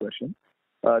first question.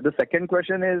 The second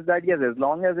question is that, yes, as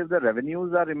long as if the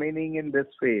revenues are remaining in this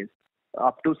phase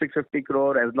up to 650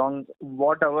 crore, as long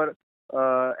what our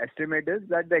estimate is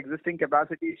that the existing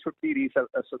capacity should be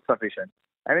sufficient.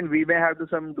 I mean, we may have to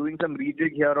doing some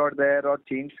rejig here or there or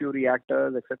change few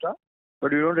reactors, etc.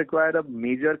 But we don't require a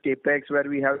major capex where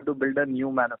we have to build a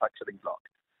new manufacturing block.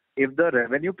 If the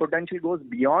revenue potential goes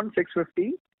beyond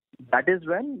 650, that is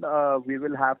when we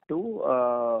will have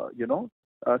to,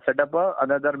 set up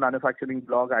another manufacturing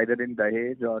block either in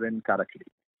Dahej or in Karakli,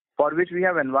 for which we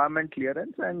have environment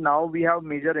clearance and now we have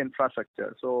major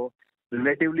infrastructure. So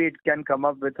relatively, it can come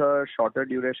up with a shorter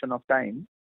duration of time.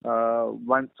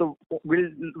 So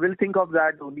we'll think of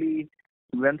that only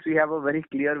once we have a very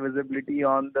clear visibility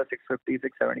on the 650,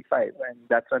 675, and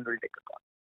that's when we'll take a call.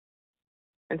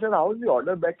 And sir, how is the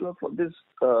order backlog for this,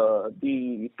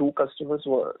 the two customers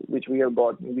which we have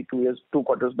got maybe 2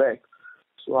 quarters back?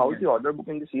 So how is the order book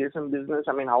in the CSM business?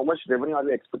 I mean, how much revenue are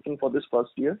we expecting for this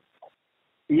first year?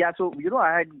 Yeah, so,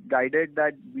 I had guided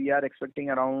that we are expecting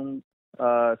around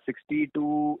 60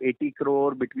 to 80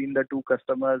 crore between the two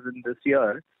customers in this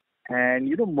year.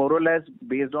 And, more or less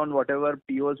based on whatever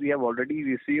POs we have already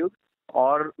received,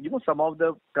 or, some of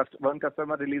the one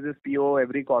customer releases PO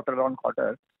every quarter on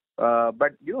quarter.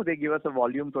 But, they give us a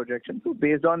volume projection. So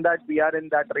based on that, we are in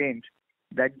that range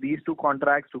that these two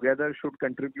contracts together should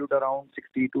contribute around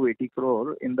 60 to 80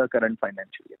 crore in the current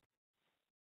financial year.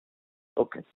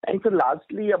 Okay. And so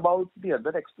lastly, about the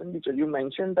other expenditure, you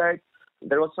mentioned that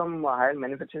there was some higher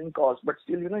manufacturing costs, but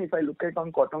still, if I look at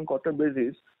on quarter-on-quarter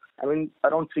basis, I mean,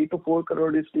 around 3 to 4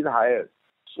 crore is still higher.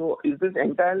 So is this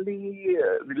entirely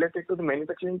related to the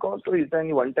manufacturing cost, or is there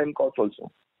any one-time cost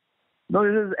also? No,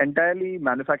 this is entirely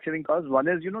manufacturing cost. One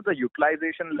is, the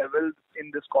utilization levels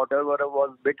in this quarter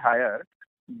was a bit higher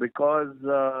because,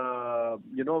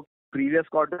 previous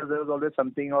quarters there was always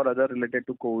something or other related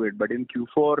to COVID. But in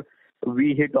Q4,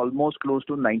 we hit almost close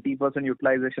to 90%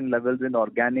 utilization levels in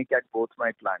organic at both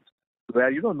my plants, where,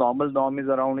 normal norm is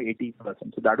around 80%.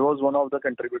 So that was one of the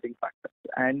contributing factors.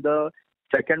 And the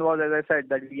second was, as I said,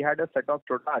 that we had a set of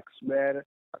products where,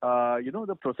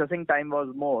 the processing time was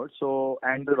more,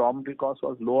 and the raw material cost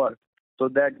was lower, so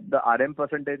that the RM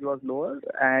percentage was lower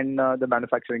and the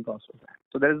manufacturing cost was higher.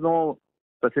 So there is no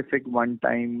specific one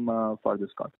time for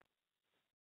this cost.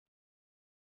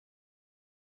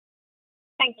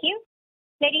 Thank you.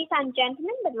 Ladies and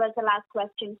gentlemen, that was the last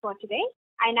question for today.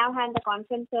 I now hand the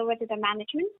conference over to the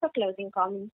management for closing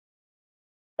comments.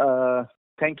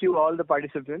 Thank you all the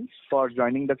participants for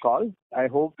joining the call. I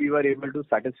hope we were able to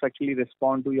satisfactorily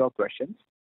respond to your questions.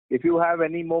 If you have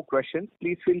any more questions,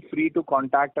 please feel free to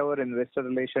contact our investor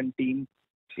relation team,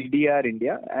 CDR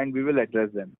India, and we will address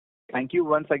them. Thank you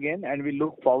once again, and we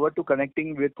look forward to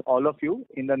connecting with all of you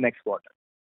in the next quarter.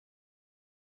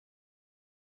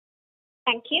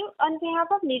 Thank you. On behalf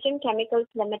of Neogen Chemicals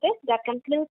Limited, that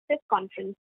concludes this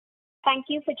conference. Thank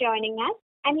you for joining us,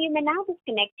 and you may now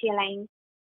disconnect your lines.